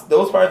Bronx,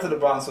 those parts of the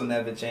Bronx will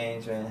never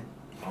change, man.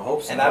 I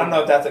hope so. And I don't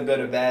know if that's a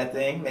good or bad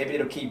thing. Maybe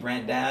it'll keep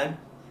rent down.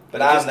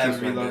 But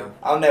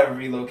I'll never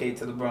relocate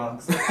to the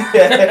Bronx.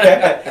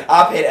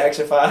 I'll pay the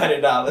extra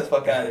 $500.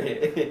 Fuck out of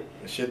here.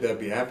 The shit that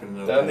be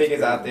happening. Them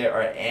niggas out there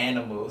are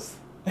animals.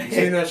 You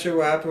seen that shit?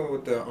 What happened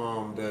with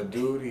the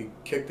dude? He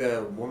kicked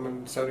that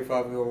woman,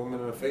 75-year-old woman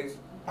in the face.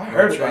 I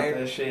heard about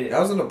that shit. That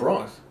was in the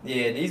Bronx.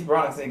 Yeah, these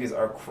Bronx niggas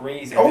are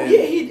crazy. And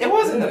it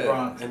was in the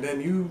Bronx. And then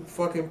you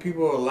fucking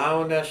people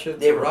allowing that shit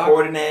They to rock.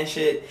 recording that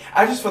shit.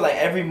 I just feel like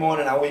every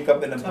morning I wake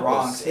up in the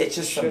Bronx, it's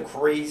just some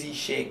crazy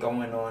shit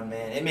going on,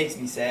 man. It makes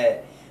me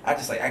sad. I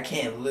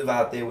can't live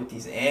out there with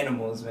these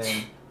animals,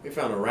 man. They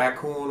found a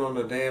raccoon on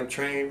the damn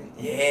train.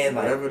 Yeah,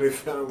 like whatever they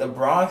found. The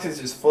Bronx is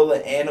just full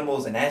of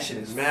animals, and that shit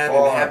is mad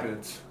far.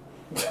 inhabitants.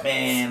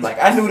 Man,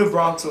 like I knew the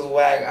Bronx was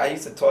whack. I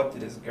used to talk to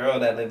this girl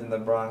that lived in the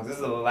Bronx. This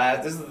is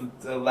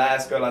the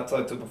last girl I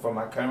talked to before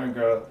my current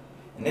girl,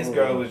 and this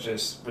girl was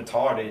just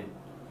retarded.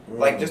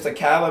 Like just the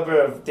caliber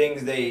of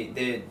things they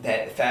did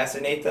that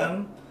fascinate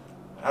them.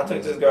 I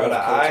took this girl to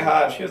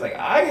IHOP. She was like,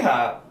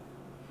 IHOP?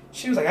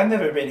 She was like, I've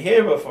never been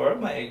here before.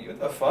 I'm like, what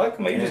the fuck?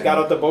 I'm like, you just got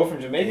off the boat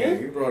from Jamaica? Yeah,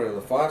 you brought her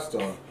the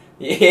 5-star.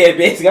 Yeah,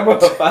 basically, I brought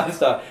her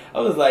 5-star. I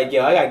was like,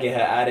 yo, I gotta get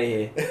her out of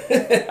here.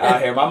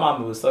 Out here. My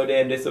mama was so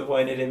damn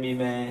disappointed in me,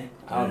 man.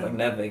 I was like,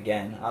 never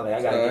again. I was like,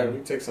 I gotta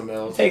you take some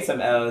L's. Take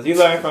some L's. You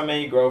learn from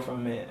it, you grow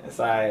from it. It's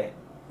alright.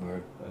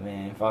 Right. But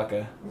man, fuck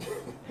her.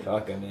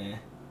 Fuck her, man.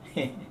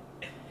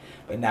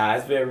 But nah,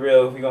 it's been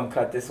real. We're gonna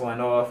cut this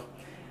one off.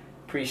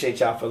 Appreciate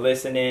y'all for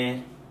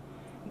listening.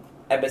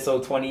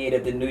 Episode 28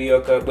 of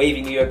the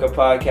Wavy New Yorker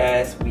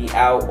podcast. We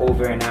out,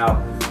 over and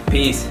out.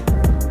 Peace.